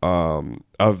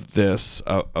 Of this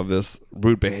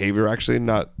rude behavior, actually,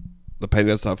 not the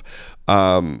pettiness stuff.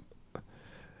 I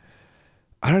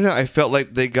don't know. I felt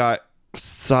like they got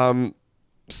some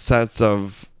sense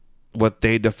of what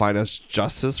they define as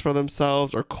justice for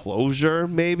themselves or closure,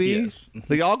 maybe. Yes.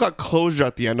 They all got closure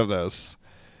at the end of this,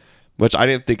 which I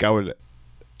didn't think I would.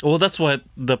 Well, that's what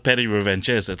the petty revenge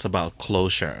is. It's about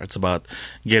closure. It's about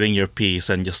getting your peace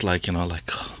and just like,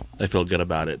 I feel good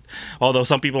about it. Although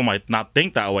some people might not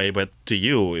think that way, but to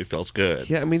you, it feels good.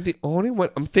 Yeah, I mean, the only one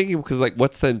I'm thinking because like,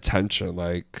 what's the intention?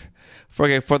 Like, for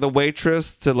the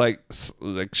waitress to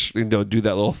do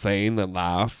that little thing and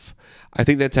laugh. I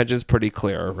think the intention is pretty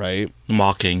clear, right?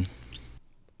 Mocking.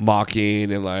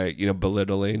 And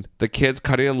belittling the kids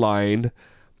cutting in line.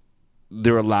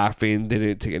 They were laughing. They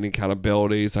didn't take any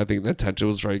accountability. So I think the intention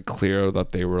was very clear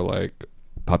that they were like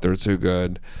thought they were too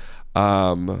good.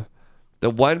 The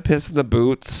one piss in the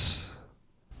boots.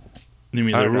 You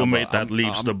mean I the don't know, roommate but that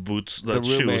leaves the boots, the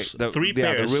roommate, shoes, three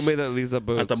pairs the roommate that leaves the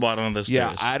boots at the bottom of the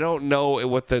Yeah, stairs? I don't know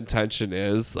what the intention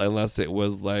is unless it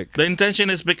was like The intention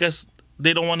is because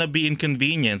they don't want to be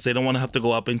inconvenienced. They don't want to have to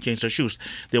go up and change their shoes.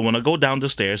 They want to go down the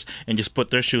stairs and just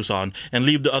put their shoes on and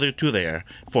leave the other two there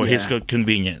for his Yeah.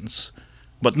 convenience.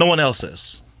 But no one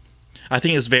else's. I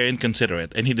think it's very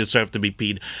inconsiderate, and he deserved to be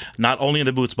peed not only in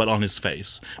the boots but on his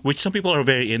face, which some people are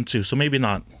very into. So maybe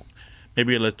not.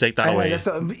 Maybe let's take that I know, away. that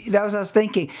was what I was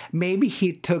thinking. Maybe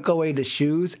he took away the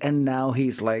shoes and now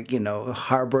he's like,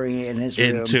 harboring it in his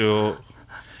room. Into,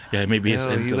 yeah, maybe he's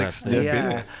Oh, into like that. sniffing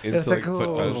Yeah. it It's into like, foot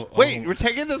oh, fetish. oh. Wait, we're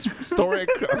taking this story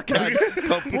again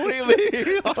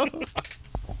completely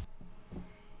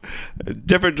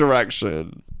different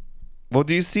direction. Well,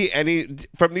 do you see any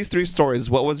from these three stories?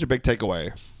 What was your big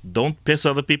takeaway? Don't piss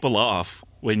other people off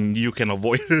when you can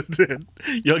avoid it.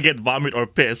 You'll get vomit or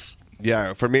piss.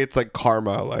 Yeah, for me, it's like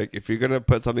karma. Like if you're gonna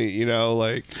put something,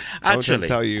 someone's Actually- gonna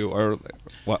tell you or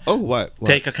what? Oh, what?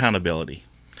 Take accountability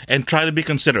and try to be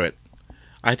considerate.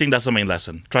 I think that's the main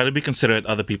lesson. Try to be considerate of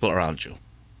other people around you.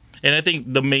 And I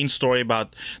think the main story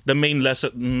about the main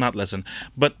lesson, not lesson,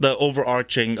 but the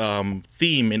overarching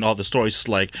theme in all the stories is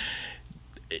like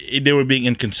they were being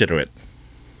inconsiderate.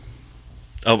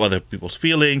 of other people's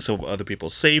feelings, of other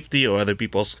people's safety, or other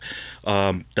people's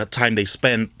that time they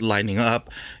spent lining up,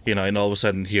 and all of a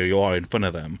sudden here you are in front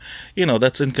of them.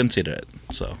 That's inconsiderate.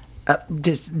 So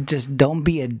Just don't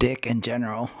be a dick in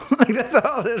general. Like, that's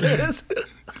all it is.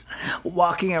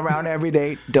 Walking around every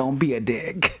day, don't be a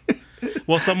dick.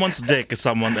 well, someone's dick is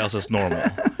someone else's normal.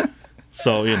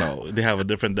 So, they have a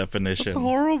different definition. It's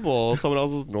horrible. Someone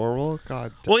else is normal.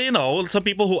 God. Well, some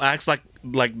people who acts like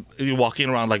walking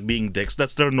around like being dicks,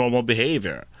 that's their normal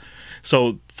behavior.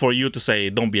 So for you to say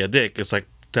don't be a dick, it's like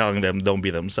telling them don't be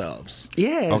themselves.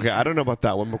 Yes. Okay, I don't know about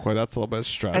that one, McCoy. That's a little bit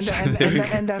stretch.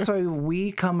 And that's why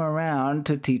we come around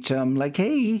to teach them, like,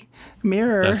 hey,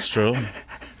 mirror. That's true.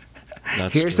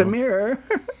 Here's a mirror.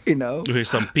 Here's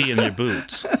some pee in your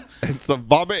boots. And some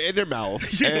vomit in your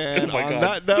mouth. And my on God.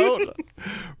 that note,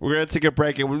 we're going to take a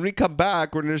break. And when we come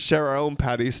back, we're going to share our own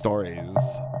petty stories.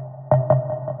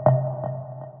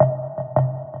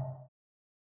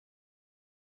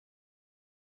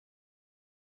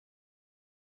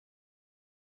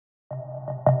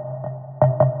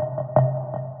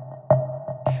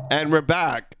 And we're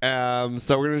back.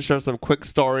 So we're going to share some quick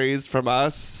stories from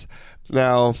us.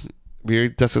 Now, we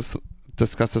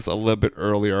discussed this a little bit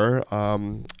earlier.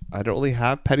 I don't really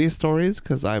have petty stories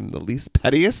because I'm the least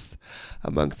pettiest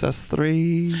amongst us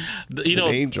three. An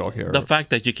angel here. The fact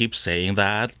that you keep saying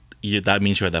that, that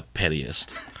means you're the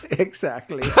pettiest.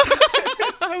 Exactly.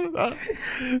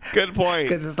 Good point.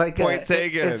 Because it's like point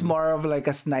taken. it's more of like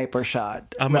a sniper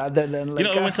shot rather than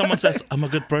like when someone says, I'm a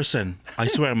good person, I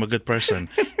swear I'm a good person,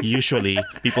 usually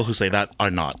people who say that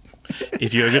are not.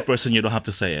 If you're a good person, you don't have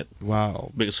to say it.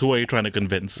 Wow. Because who are you trying to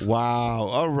convince? Wow.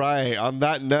 All right. On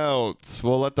that note,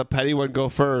 we'll let the petty one go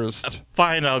first.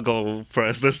 Fine, I'll go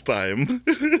first this time.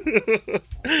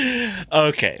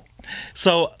 Okay.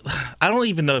 So, I don't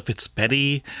even know if it's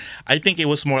petty. I think it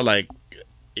was more like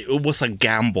it was a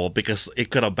gamble because it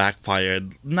could have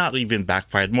backfired. Not even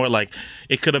backfired. More like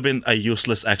it could have been a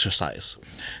useless exercise.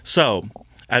 So,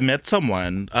 I met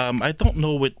someone. I don't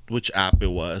know which app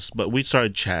it was, but we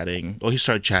started chatting. Or he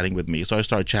started chatting with me, so I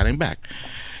started chatting back.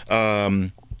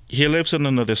 He lives in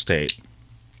another state,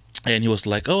 and he was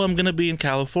like, "Oh, I'm gonna be in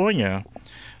California."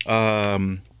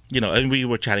 And we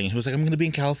were chatting. He was like, "I'm gonna be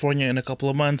in California in a couple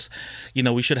of months.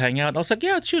 We should hang out." I was like,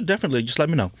 "Yeah, sure, definitely. Just let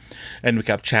me know." And we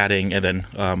kept chatting, and then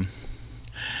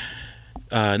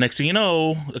next thing you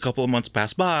know, a couple of months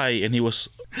passed by, and he was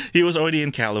already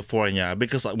in California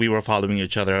because we were following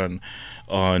each other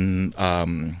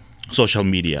on social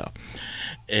media.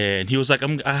 And he was like,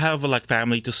 I have like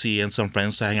family to see and some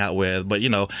friends to hang out with, but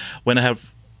when I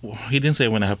have, he didn't say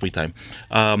when I have free time.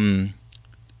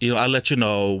 I'll let you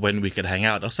know when we could hang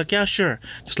out. I was like, yeah, sure,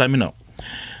 just let me know.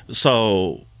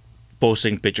 So,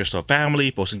 posting pictures of family,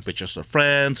 posting pictures of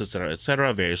friends,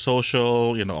 etc., very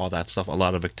social, all that stuff, a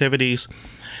lot of activities.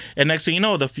 And next thing you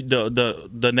know,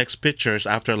 the next pictures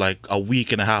after like a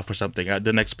week and a half or something,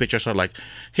 the next pictures are like,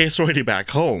 hey, it's already back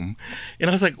home. And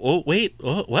I was like, oh, wait,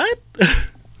 what?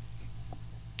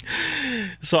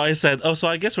 So I said, oh, so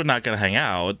I guess we're not going to hang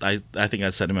out. I think I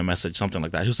sent him a message, something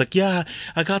like that. He was like, yeah,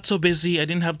 I got so busy, I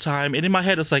didn't have time. And in my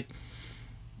head, it's like,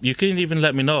 you couldn't even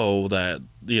let me know that,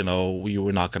 we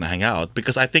were not going to hang out.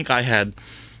 Because I think I had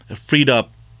freed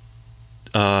up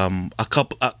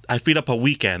I freed up a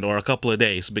weekend or a couple of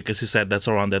days because he said that's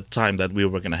around that time that we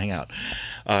were going to hang out.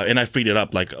 And I freed it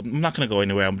up, like, I'm not going to go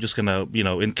anywhere. I'm just going to,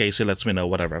 in case he lets me know,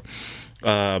 whatever.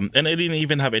 And I didn't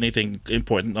even have anything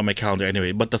important on my calendar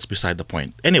anyway, but that's beside the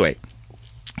point. Anyway,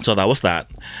 so that was that.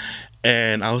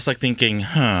 And I was like thinking,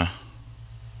 how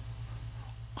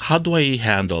do I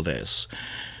handle this?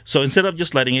 So instead of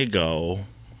just letting it go,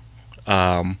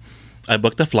 I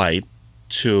booked a flight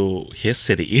to his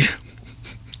city.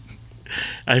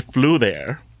 I flew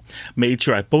there, made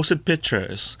sure I posted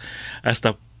pictures as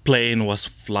the plane was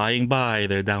flying by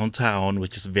their downtown,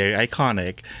 which is very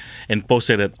iconic, and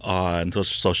posted it on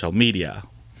social media.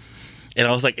 And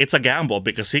I was like, it's a gamble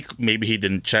because maybe he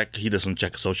doesn't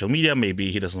check social media, maybe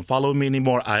he doesn't follow me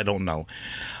anymore, I don't know.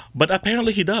 But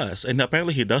apparently he does, and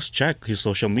apparently he does check his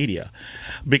social media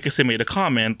because he made a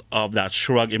comment of that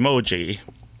shrug emoji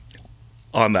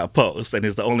on that post, and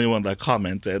he's the only one that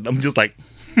commented. I'm just like,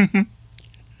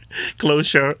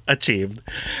 closure achieved.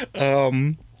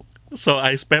 So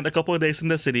I spent a couple of days in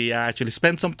the city. I actually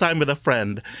spent some time with a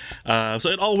friend. So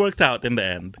it all worked out in the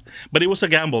end. But it was a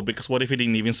gamble because what if he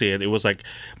didn't even see it? It was like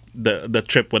the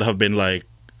trip would have been like,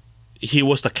 he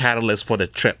was the catalyst for the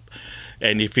trip.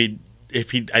 And if I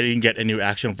didn't get any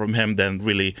reaction from him, then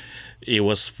really it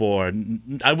was for,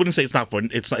 I wouldn't say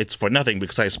it's for nothing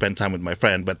because I spent time with my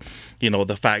friend, but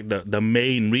the fact that the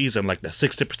main reason, like the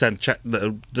 60%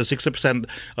 the 60%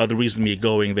 of the reason me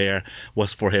going there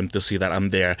was for him to see that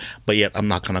I'm there, but yet I'm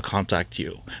not gonna contact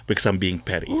you because I'm being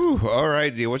petty. Ooh, all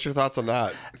right, D. What's your thoughts on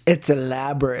that? It's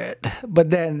elaborate, but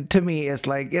then to me it's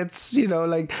like it's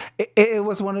like it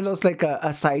was one of those like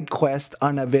a side quest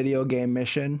on a video game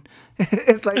mission.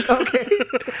 It's like, okay,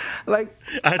 like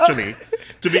Actually,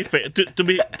 to be fair,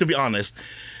 to be honest,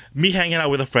 me hanging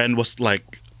out with a friend was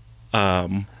like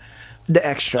the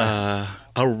extra.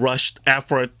 a rushed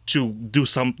effort to do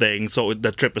something, so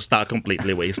the trip is not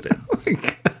completely wasted.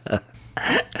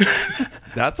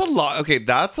 That's a lot. Okay,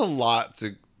 that's a lot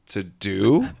to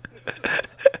do.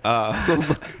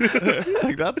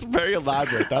 Like that's very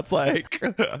elaborate. That's like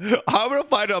I'm gonna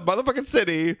fly to a motherfucking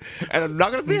city and I'm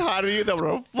not gonna say hi to you. Then I'm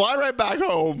gonna fly right back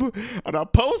home and I'll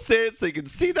post it so you can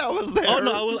see that I was there. Oh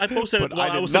no, I posted it But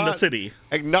while I did was in the not city.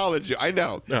 Acknowledge you. I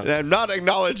know. Oh. And I'm not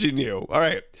acknowledging you. All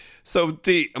right. So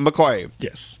D McCoy,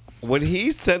 Yes. when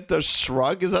he sent the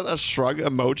shrug, is that a shrug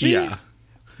emoji? Yeah.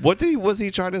 What was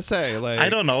he trying to say? Like I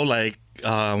don't know, like,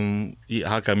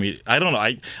 how come you? I don't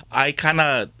know. I kind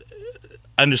of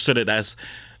understood it as,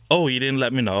 oh, you didn't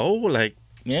let me know, like,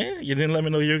 yeah, you didn't let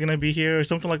me know you're gonna be here or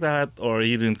something like that, or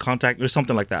you didn't contact or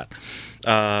something like that.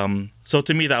 So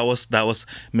to me, that was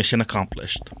mission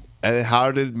accomplished. And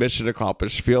how did mission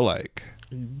accomplished feel like?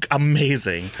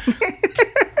 Amazing,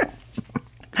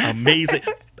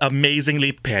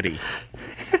 amazingly petty.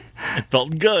 It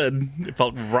felt good. It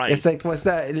felt right. It's like, what's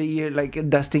that? You're like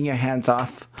dusting your hands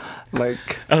off,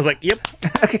 like. I was like, yep,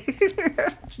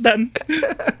 done.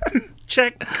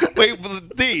 Check. Wait,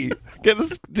 D,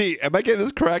 am I getting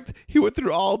this correct? He went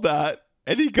through all that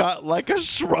and he got like a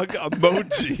shrug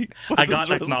emoji. I got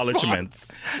acknowledgement.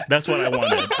 That's what I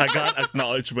wanted. I got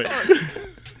acknowledgement.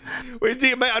 Wait,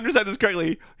 D, am I understand this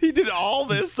correctly? He did all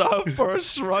this for a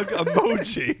shrug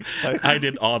emoji. I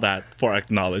did all that for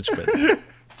acknowledgement.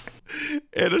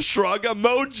 And a shrug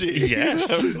emoji.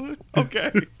 Yes.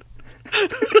 Okay.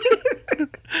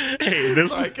 Hey,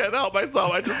 this I can't help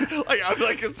myself. I'm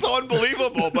like, it's so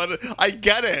unbelievable, but I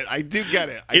get it. I do get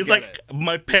it. it's like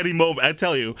my petty moment. I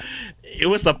tell you, it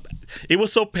was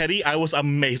so petty. I was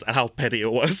amazed at how petty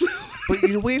it was. But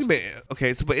wait a minute.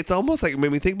 Okay, but it's almost like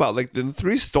when we think about like the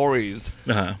three stories.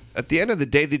 Uh-huh. At the end of the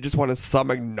day, they just wanted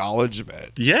some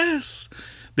acknowledgement. Yes,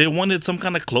 they wanted some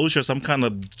kind of closure, some kind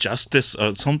of justice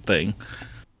or something.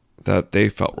 That they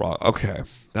felt wrong. Okay,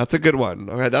 that's a good one.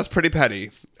 Okay, that's pretty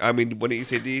petty. I mean, when you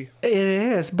say D, It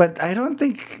is, but I don't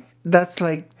think that's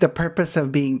like the purpose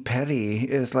of being petty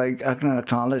is like an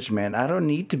acknowledgement. I don't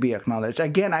need to be acknowledged.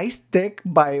 Again, I stick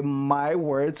by my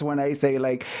words when I say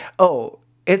like, oh,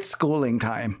 it's schooling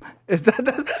time. Is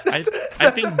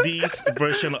I think D's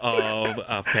version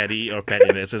of petty or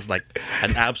pettiness is like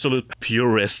an absolute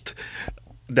purist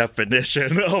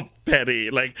definition of petty.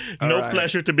 Like, no right.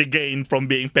 pleasure to be gained from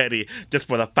being petty just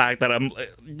for the fact that I'm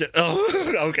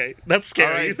okay, that's all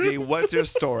scary. right, D, what's your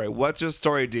story? What's your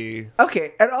story, D?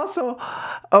 Okay, and also,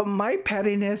 my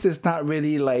pettiness is not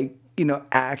really like,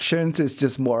 actions. It's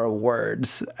just more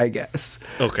words, I guess.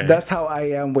 Okay. That's how I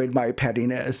am with my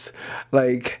pettiness.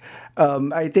 Like,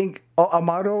 I think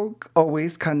Amaro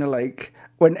always kind of like,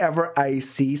 whenever I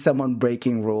see someone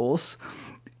breaking rules,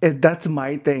 that's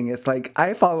my thing. It's like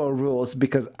I follow rules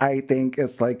because I think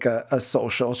it's like a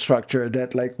social structure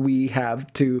that like we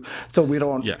have to, so we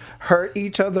don't hurt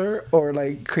each other or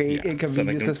like create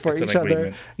inconveniences for each other.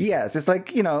 Agreement. Yes, it's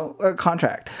like a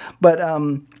contract. But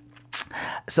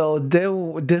so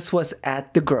this was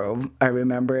at the Grove. I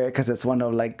remember it because it's one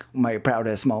of like my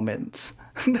proudest moments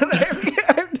that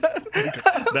I've done.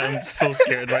 I'm so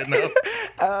scared right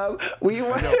now. We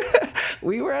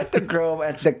were at the Grove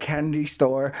at the candy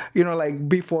store. Like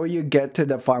before you get to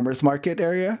the farmers market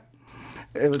area.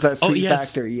 It was a sweet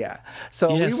factory, yeah.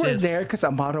 So we were there because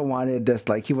Amado wanted this.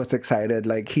 Like he was excited.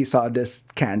 Like he saw this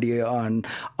candy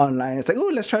online. It's like,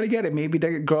 oh, let's try to get it. Maybe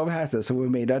the Grove has it. So we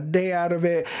made a day out of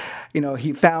it.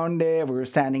 He found it. We were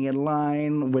standing in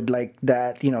line with like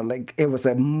that. Like it was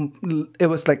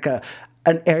like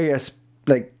an area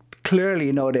like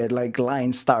clearly noted, like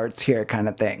line starts here kind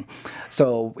of thing.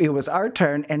 So it was our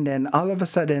turn, and then all of a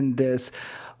sudden this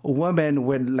woman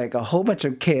with like a whole bunch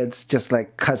of kids just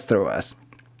like cuts through us.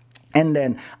 And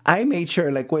then I made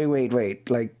sure like, wait,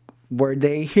 like, were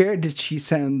they here? Did she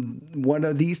send one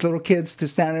of these little kids to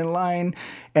stand in line?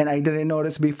 And I didn't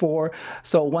notice before.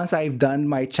 So once I've done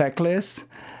my checklist,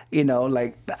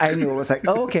 like I knew it was like,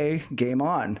 oh, okay, game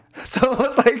on. So it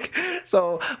was like,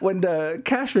 so when the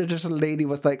cash register lady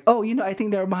was like, oh, I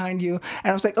think they're behind you,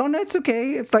 and I was like, oh no, it's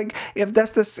okay. It's like if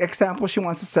that's this example she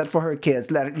wants to set for her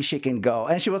kids, she can go.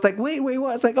 And she was like, wait,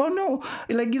 what? It's like, oh no,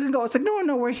 like you can go. It's like,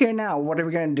 no, we're here now. What are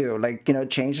we gonna do? Like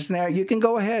change the scenario. You can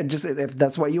go ahead. Just if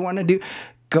that's what you want to do,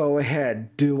 go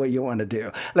ahead, do what you want to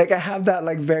do. Like I have that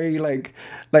like very like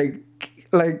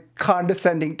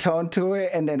condescending tone to it,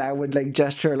 and then I would like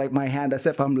gesture like my hand as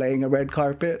if I'm laying a red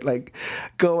carpet, like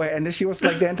go ahead. And then she was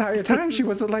like the entire time she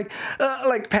was like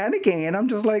panicking, and I'm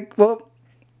just like, well,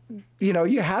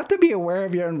 you have to be aware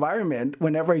of your environment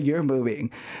whenever you're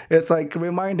moving. It's like a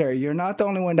reminder, you're not the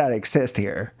only one that exists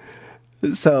here.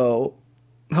 So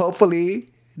hopefully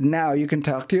now you can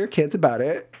talk to your kids about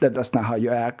it, that's not how you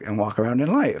act and walk around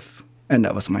in life. And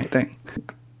that was my thing.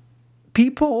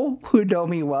 People who know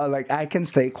me well, like I can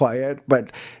stay quiet,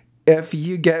 but if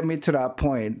you get me to that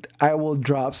point, I will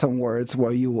drop some words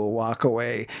where you will walk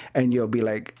away and you'll be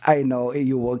like, I know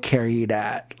you will carry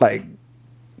that like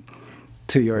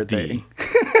to your thing.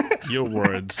 Your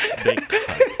words, they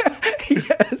cut.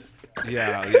 Yes.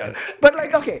 Yeah. But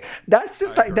like, okay, that's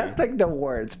just like that's like the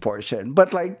words portion.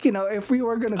 But like, if we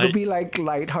were gonna be like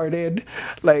lighthearted,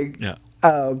 like Yeah.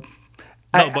 no,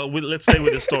 But let's stay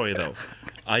with the story though.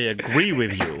 I agree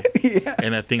with you,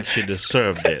 and I think she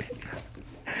deserved it.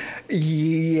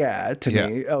 Yeah, to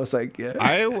me, I was like, yeah.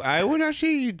 I would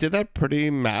actually, you did that pretty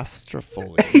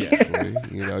masterfully. Actually.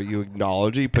 You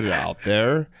acknowledge it, you put it out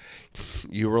there.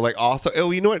 You were like also,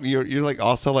 oh, you know what? You're like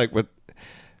also like with.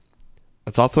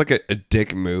 It's also like a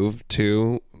dick move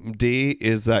too. D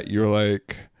is that you're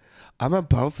like, I'm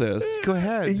above this. Go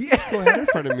ahead. Yeah. Go ahead in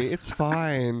front of me. It's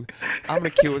fine. I'm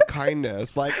gonna kill with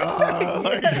kindness. Like,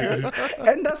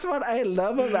 And that's what I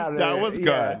love about it. That was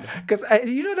good. Because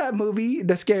that movie,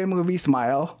 the scary movie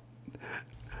Smile?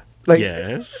 Like,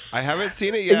 Yes. I haven't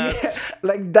seen it yet. yeah,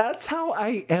 like that's how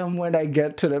I am when I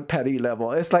get to the petty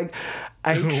level. It's like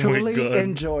I Oh my truly God.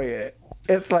 enjoy it.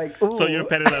 It's like, ooh. So your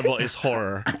petty level is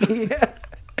horror. Yeah.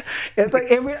 It's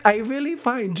like I really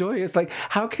find joy. It's like,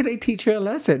 how can I teach you a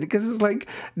lesson? Because it's like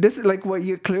this is like what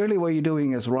you're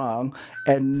doing is wrong,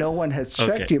 and no one has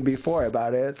checked Okay. you before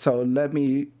about it. So let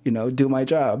me, do my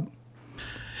job.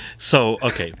 So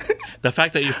okay, the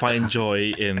fact that you find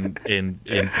joy in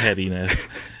pettiness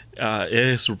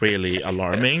is really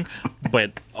alarming,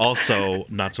 but also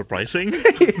not surprising.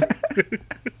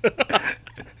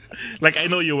 Like I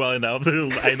know you well enough.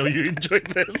 I know you enjoyed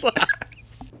this.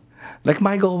 Like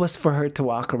my goal was for her to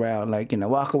walk around, like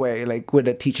walk away, like with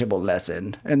a teachable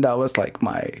lesson, and that was like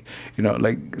my,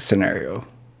 like scenario.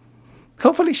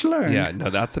 Hopefully she'll learn. Yeah, no,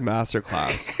 that's a master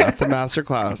class. That's a master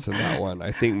class in that one.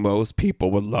 I think most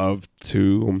people would love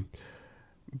to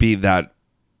be that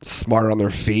smart on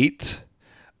their feet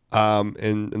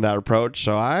in that approach.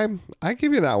 So I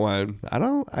give you that one.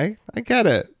 I get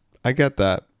it. I get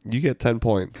that. You get 10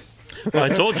 points. Well, I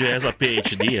told you he has a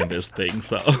PhD in this thing,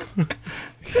 so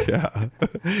Yeah.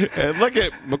 And look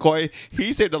at McCoy.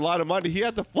 He saved a lot of money. He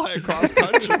had to fly across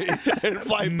country and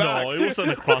fly back. no, it wasn't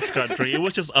across country. It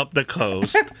was just up the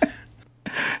coast.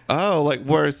 Oh, like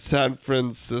where's San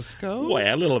Francisco?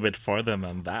 Well, a little bit farther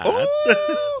than that.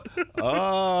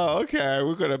 Oh, okay.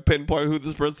 We're going to pinpoint who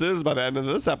this person is by the end of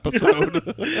this episode.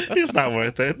 It's not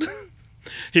worth it.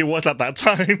 He was at that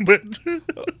time, but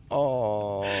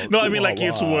Oh. no, I mean like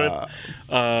he's worth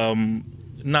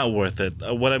not worth it.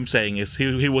 What I'm saying is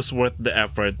he was worth the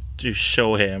effort to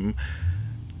show him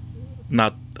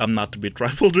I'm not to be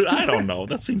trifled with. I don't know.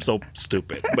 That seems so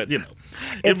stupid, but it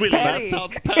It's really petty. That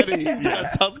sounds petty.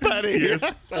 That sounds petty.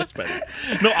 Yes, that's petty.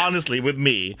 No, honestly, with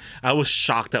me, I was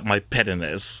shocked at my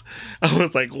pettiness. I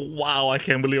was like, wow, I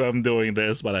can't believe I'm doing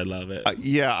this, but I love it.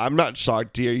 Yeah, I'm not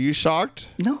shocked. D, are you shocked?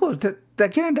 No,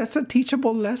 again, that's a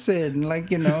teachable lesson. Like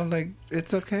like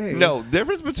it's okay. No,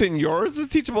 difference between yours is a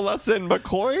teachable lesson.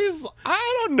 McCoy's,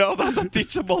 I don't know. That's a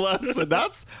teachable lesson.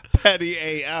 That's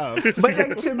petty AF. But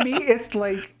like to me, it's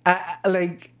like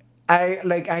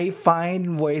I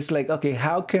find ways like, okay,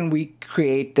 how can we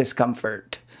create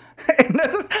discomfort? And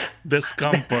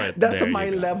Discomfort. that's there my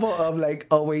you go. level of like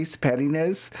always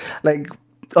pettiness. Like,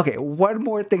 okay, one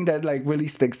more thing that like really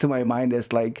sticks to my mind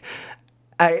is like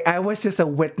I was just a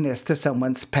witness to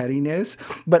someone's pettiness,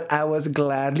 but I was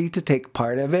gladly to take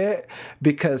part of it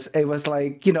because it was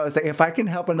like, it's like if I can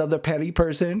help another petty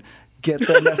person get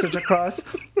the message across,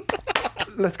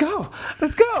 let's go.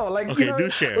 Like, Okay,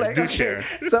 do share, like, do okay. share.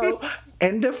 So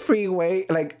in the freeway,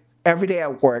 like every day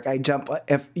at work, I jump,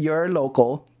 if you're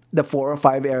local, the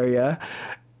 405 area,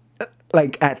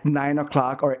 like at 9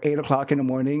 o'clock or 8 o'clock in the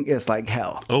morning is like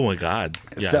hell. Oh my God.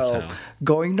 Yeah, it's So hell.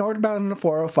 going northbound on the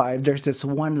 405, there's this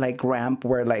one like ramp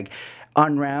where like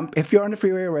on ramp, if you're on the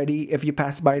freeway already, if you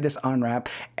pass by this on ramp,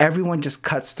 everyone just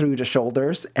cuts through the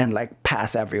shoulders and like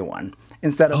pass everyone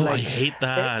instead of Oh, like I hate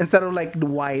that. instead of like the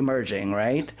Y merging,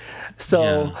 right? So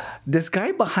Yeah. this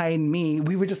guy behind me,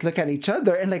 we would just look at each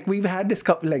other and like we've had this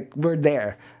couple like we're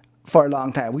there for a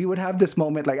long time. We would have this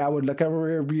moment like I would look at a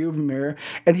rear view mirror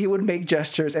and he would make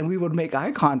gestures and we would make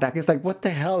eye contact. It's like, what the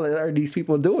hell are these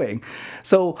people doing?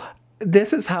 So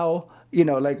this is how, you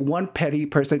know, like one petty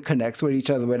person connects with each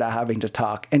other without having to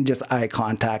talk and just eye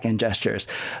contact and gestures.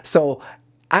 So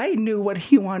I knew what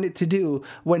he wanted to do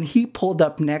when he pulled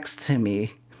up next to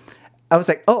me. I was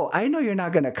like, oh, I know you're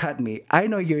not going to cut me. I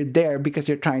know you're there because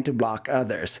you're trying to block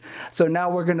others. So now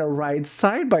we're going to ride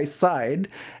side by side,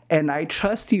 and I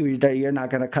trust you that you're not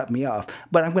going to cut me off.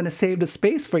 But I'm going to save the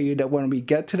space for you that when we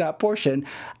get to that portion,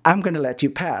 I'm going to let you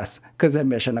pass because then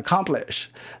mission accomplished.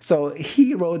 So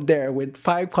he rode there with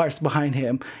 5 cars behind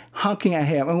him, honking at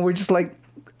him, and we're just like,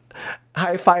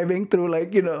 high-fiving through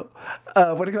like, you know,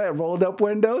 what do you call it, rolled up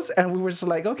windows, and we were just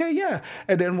like, okay, yeah.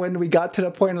 And then when we got to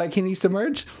the point like he needs to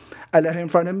merge, I let him in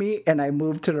front of me and I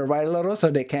moved to the right a little so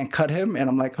they can't cut him, and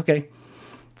I'm like, okay,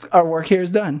 our work here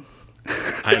is done.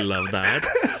 I love that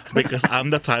because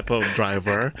I'm the type of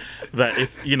driver that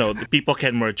if, you know, the people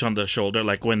can merge on the shoulder,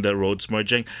 like when the road's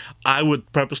merging, I would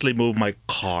purposely move my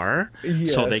car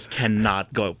so they Yes.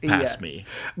 cannot go past Yeah. me.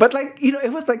 But like, you know,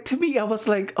 it was like, to me, I was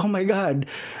like, oh my God,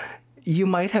 you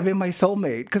might have been my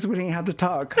soulmate because we didn't have to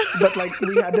talk, but like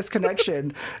we had this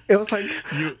connection. It was like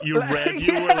You read,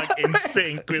 you were like in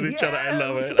sync with each other. I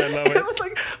love it. I love It it. was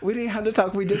like we didn't have to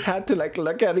talk. We just had to like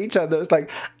look at each other. It's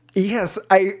like, yes,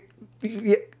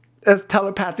 as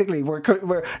telepathically, we're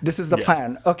this is the Yeah.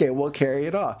 plan. Okay, we'll carry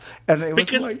it off. And it was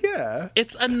Because like, yeah.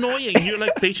 it's annoying. You're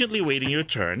like patiently waiting your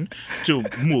turn to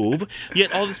move,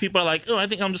 yet all these people are like, oh, I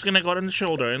think I'm just gonna go on the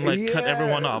shoulder and like cut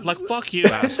everyone off. Like, fuck you,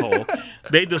 asshole.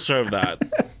 They deserve that.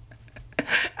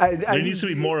 There needs to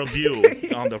be more of you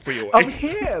on the freeway. of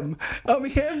him. To Of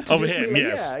just be him, like,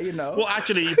 yes. Yeah, you know. Well,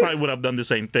 actually, you probably would have done the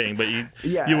same thing, but you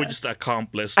were just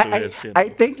accomplice to his. You know. I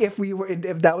think if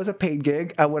that was a paid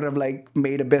gig, I would have like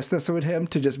made a business with him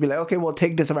to just be like, okay, we'll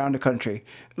take this around the country.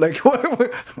 Like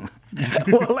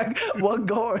we'll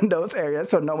go in those areas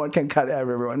so no one can cut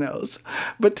everyone else.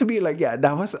 But to be like, yeah,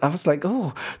 I was like,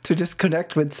 oh, to just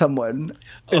connect with someone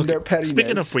in their pettiness.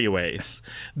 Speaking of freeways,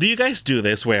 do you guys do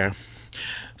this where?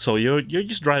 So you're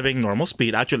just driving normal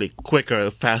speed, actually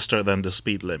quicker, faster than the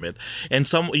speed limit, and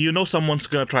someone's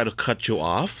gonna try to cut you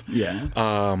off. Yeah.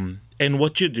 And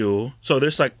what you do, so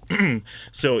there's like,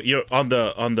 so you're on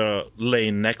the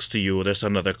lane next to you. There's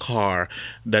another car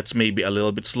that's maybe a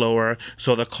little bit slower.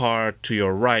 So the car to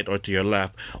your right or to your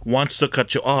left wants to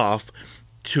cut you off,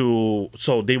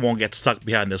 so they won't get stuck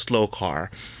behind the slow car.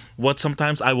 What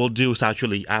sometimes I will do is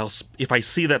actually, if I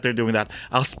see that they're doing that,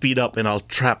 I'll speed up and I'll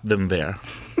trap them there.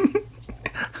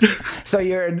 So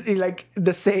you're like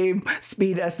the same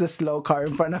speed as the slow car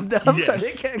in front of them, so they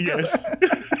Yes, can't go. yes,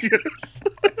 yes.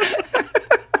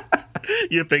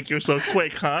 You think you're so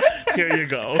quick, huh? Here you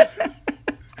go.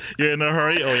 You're in a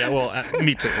hurry? Oh yeah, well,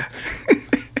 me too.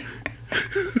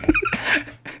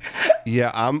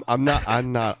 Yeah, I'm not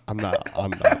on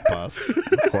that bus.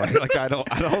 Quite. Like I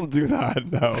don't do that.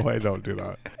 No, I don't do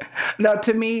that. Now,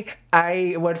 to me,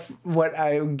 what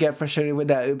I get frustrated with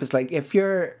that is like, if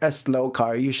you're a slow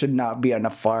car, you should not be on a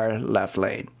far left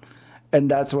lane, and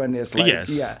that's when it's like, Yes.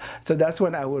 yeah. So that's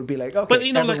when I would be like, okay, But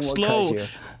you know, like everyone will cut slow. you.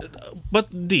 But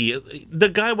the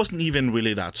guy wasn't even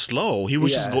really that slow. He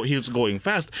was Yeah. he was going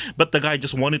fast. But the guy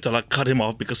just wanted to like cut him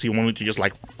off because he wanted to just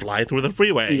like fly through the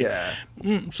freeway. Yeah,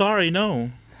 Sorry,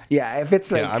 no. yeah. If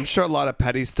it's like, Yeah, I'm sure a lot of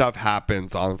petty stuff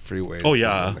happens on freeways. Oh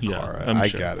yeah, in the yeah. car. I'm I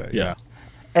sure. get it. Yeah. Yeah.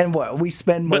 and what we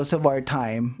spend most of our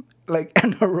time like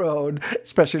on the road,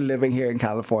 especially living here in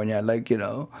California, like, you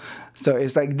know, so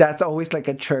it's like that's always like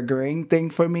a triggering thing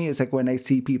for me. It's like when I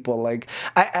see people like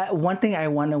one thing I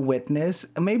want to witness,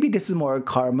 maybe this is more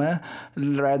karma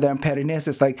rather than pettiness.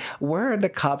 It's like, where are the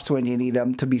cops when you need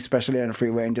them to be, especially on the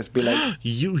freeway, and just be like,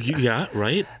 Yeah,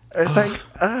 right. it's like,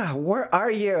 where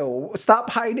are you? Stop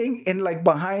hiding in like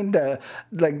behind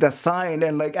the sign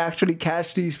and like actually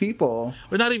catch these people.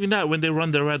 Or not even that, when they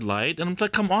run the red light, and I'm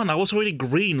like, come on, I was already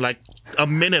green like a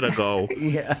minute ago.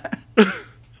 Yeah.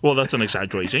 Well, that's an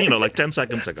exaggeration, you know, like 10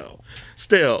 seconds ago.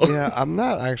 Still. Yeah, I'm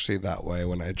not actually that way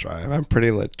when I drive. I'm pretty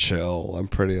like chill. I'm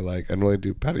pretty like I don't really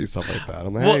do petty stuff like that.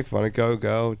 I'm like, Well- hey, if you want to go,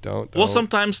 go. Don't. Well,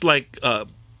 sometimes like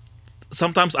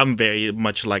sometimes I'm very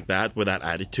much like that with that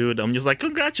attitude. I'm just like,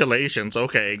 congratulations,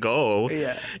 okay, go.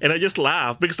 Yeah. And I just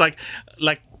laugh because like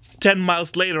 10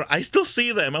 miles later, I still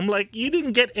see them. I'm like, you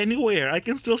didn't get anywhere. I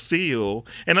can still see you.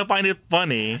 And I find it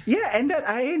funny. Yeah, and that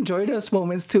I enjoy those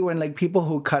moments too when like people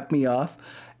who cut me off,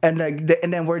 and like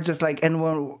and then we're just like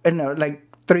like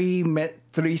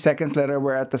 3 seconds later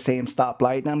we're at the same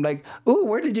stoplight, and I'm like, ooh,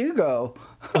 where did you go?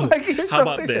 Like, you're How still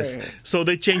about this? there. So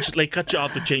they cut you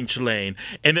off to change lane,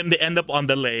 and then they end up on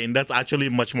the lane that's actually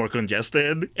much more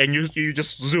congested, and you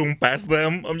just zoom past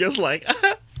them. I'm just like,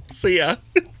 see ya.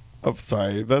 I'm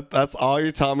sorry. That's all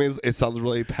you're telling me is it sounds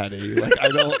really petty. Like I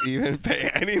don't even pay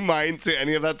any mind to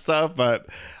any of that stuff, but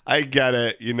I get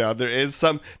it. You know, there is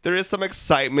some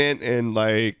excitement and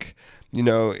like, you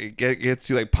know, it gets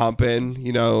you like pumping,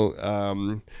 you know,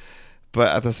 but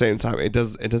at the same time it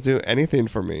doesn't do anything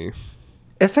for me.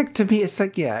 It's like, to me, it's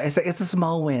like it's the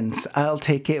small wins. I'll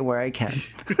take it where I can.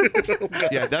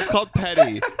 Yeah, that's called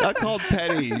petty. That's called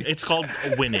petty. It's called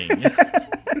winning.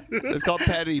 It's called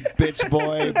petty, bitch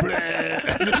boy.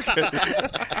 Just kidding.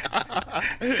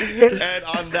 And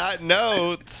on that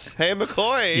note, hey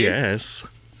McCoy. Yes.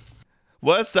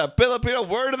 What's the Filipino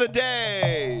word of the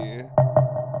day?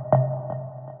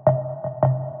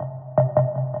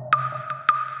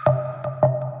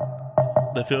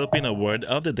 The Filipino word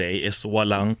of the day is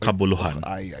walang kabuluhan.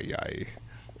 Ay, ay, ay.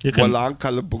 You can- Walang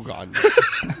kalabugan.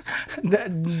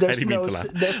 There's didn't mean to laugh.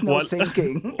 there's no Wal-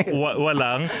 sinking.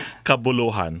 Walang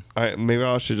kabuluhan. All right, maybe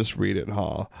I should just read it,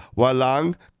 huh?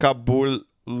 Walang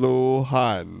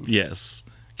kabuluhan. Yes.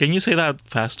 Can you say that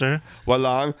faster?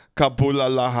 Walang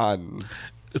kabulalahan.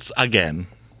 It's again.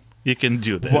 You can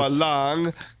do this.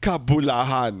 Walang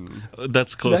kabulahan.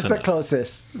 That's close That's the enough.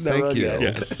 closest. Thank you.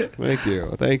 Yes. Thank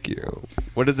you. Thank you.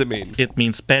 What does it mean? It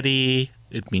means petty.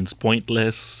 It means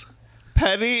pointless.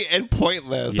 Petty and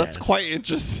pointless. That's Yes. quite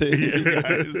interesting, you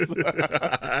guys.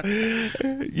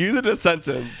 Use it in a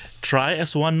sentence. Try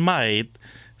as one might.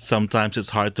 Sometimes it's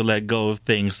hard to let go of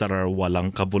things that are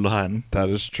walang kabuluhan. That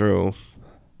is true.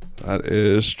 That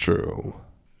is true.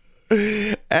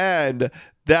 And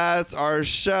that's our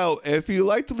show. If you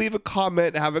like to leave a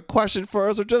comment, have a question for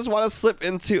us, or just want to slip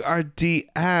into our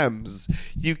DMs,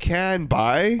 you can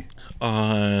by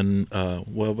On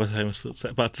what was I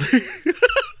about to say?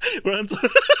 we're on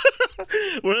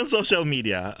we're on social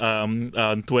media.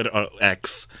 On Twitter or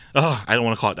X. Oh, I don't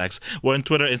want to call it X. We're on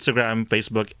Twitter, Instagram,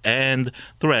 Facebook, and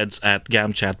Threads at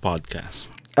GamChat Podcast.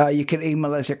 You can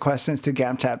email us your questions to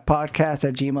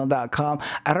gamchatpodcast@gmail.com.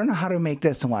 I don't know how to make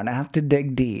this one. I have to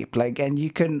dig deep. And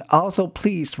you can also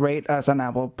please rate us on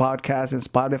Apple Podcasts and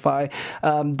Spotify.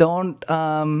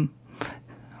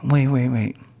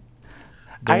 Wait.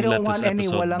 I Don't let don't want this any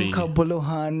episode walang be-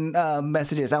 kabuluhan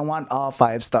messages. I want all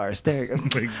 5 stars. There you go. my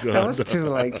God. That was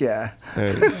too yeah.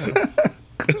 there you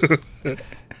go.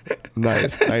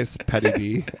 Nice petty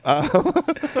D.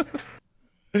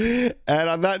 And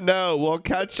on that note, we'll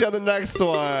catch you on the next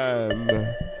one.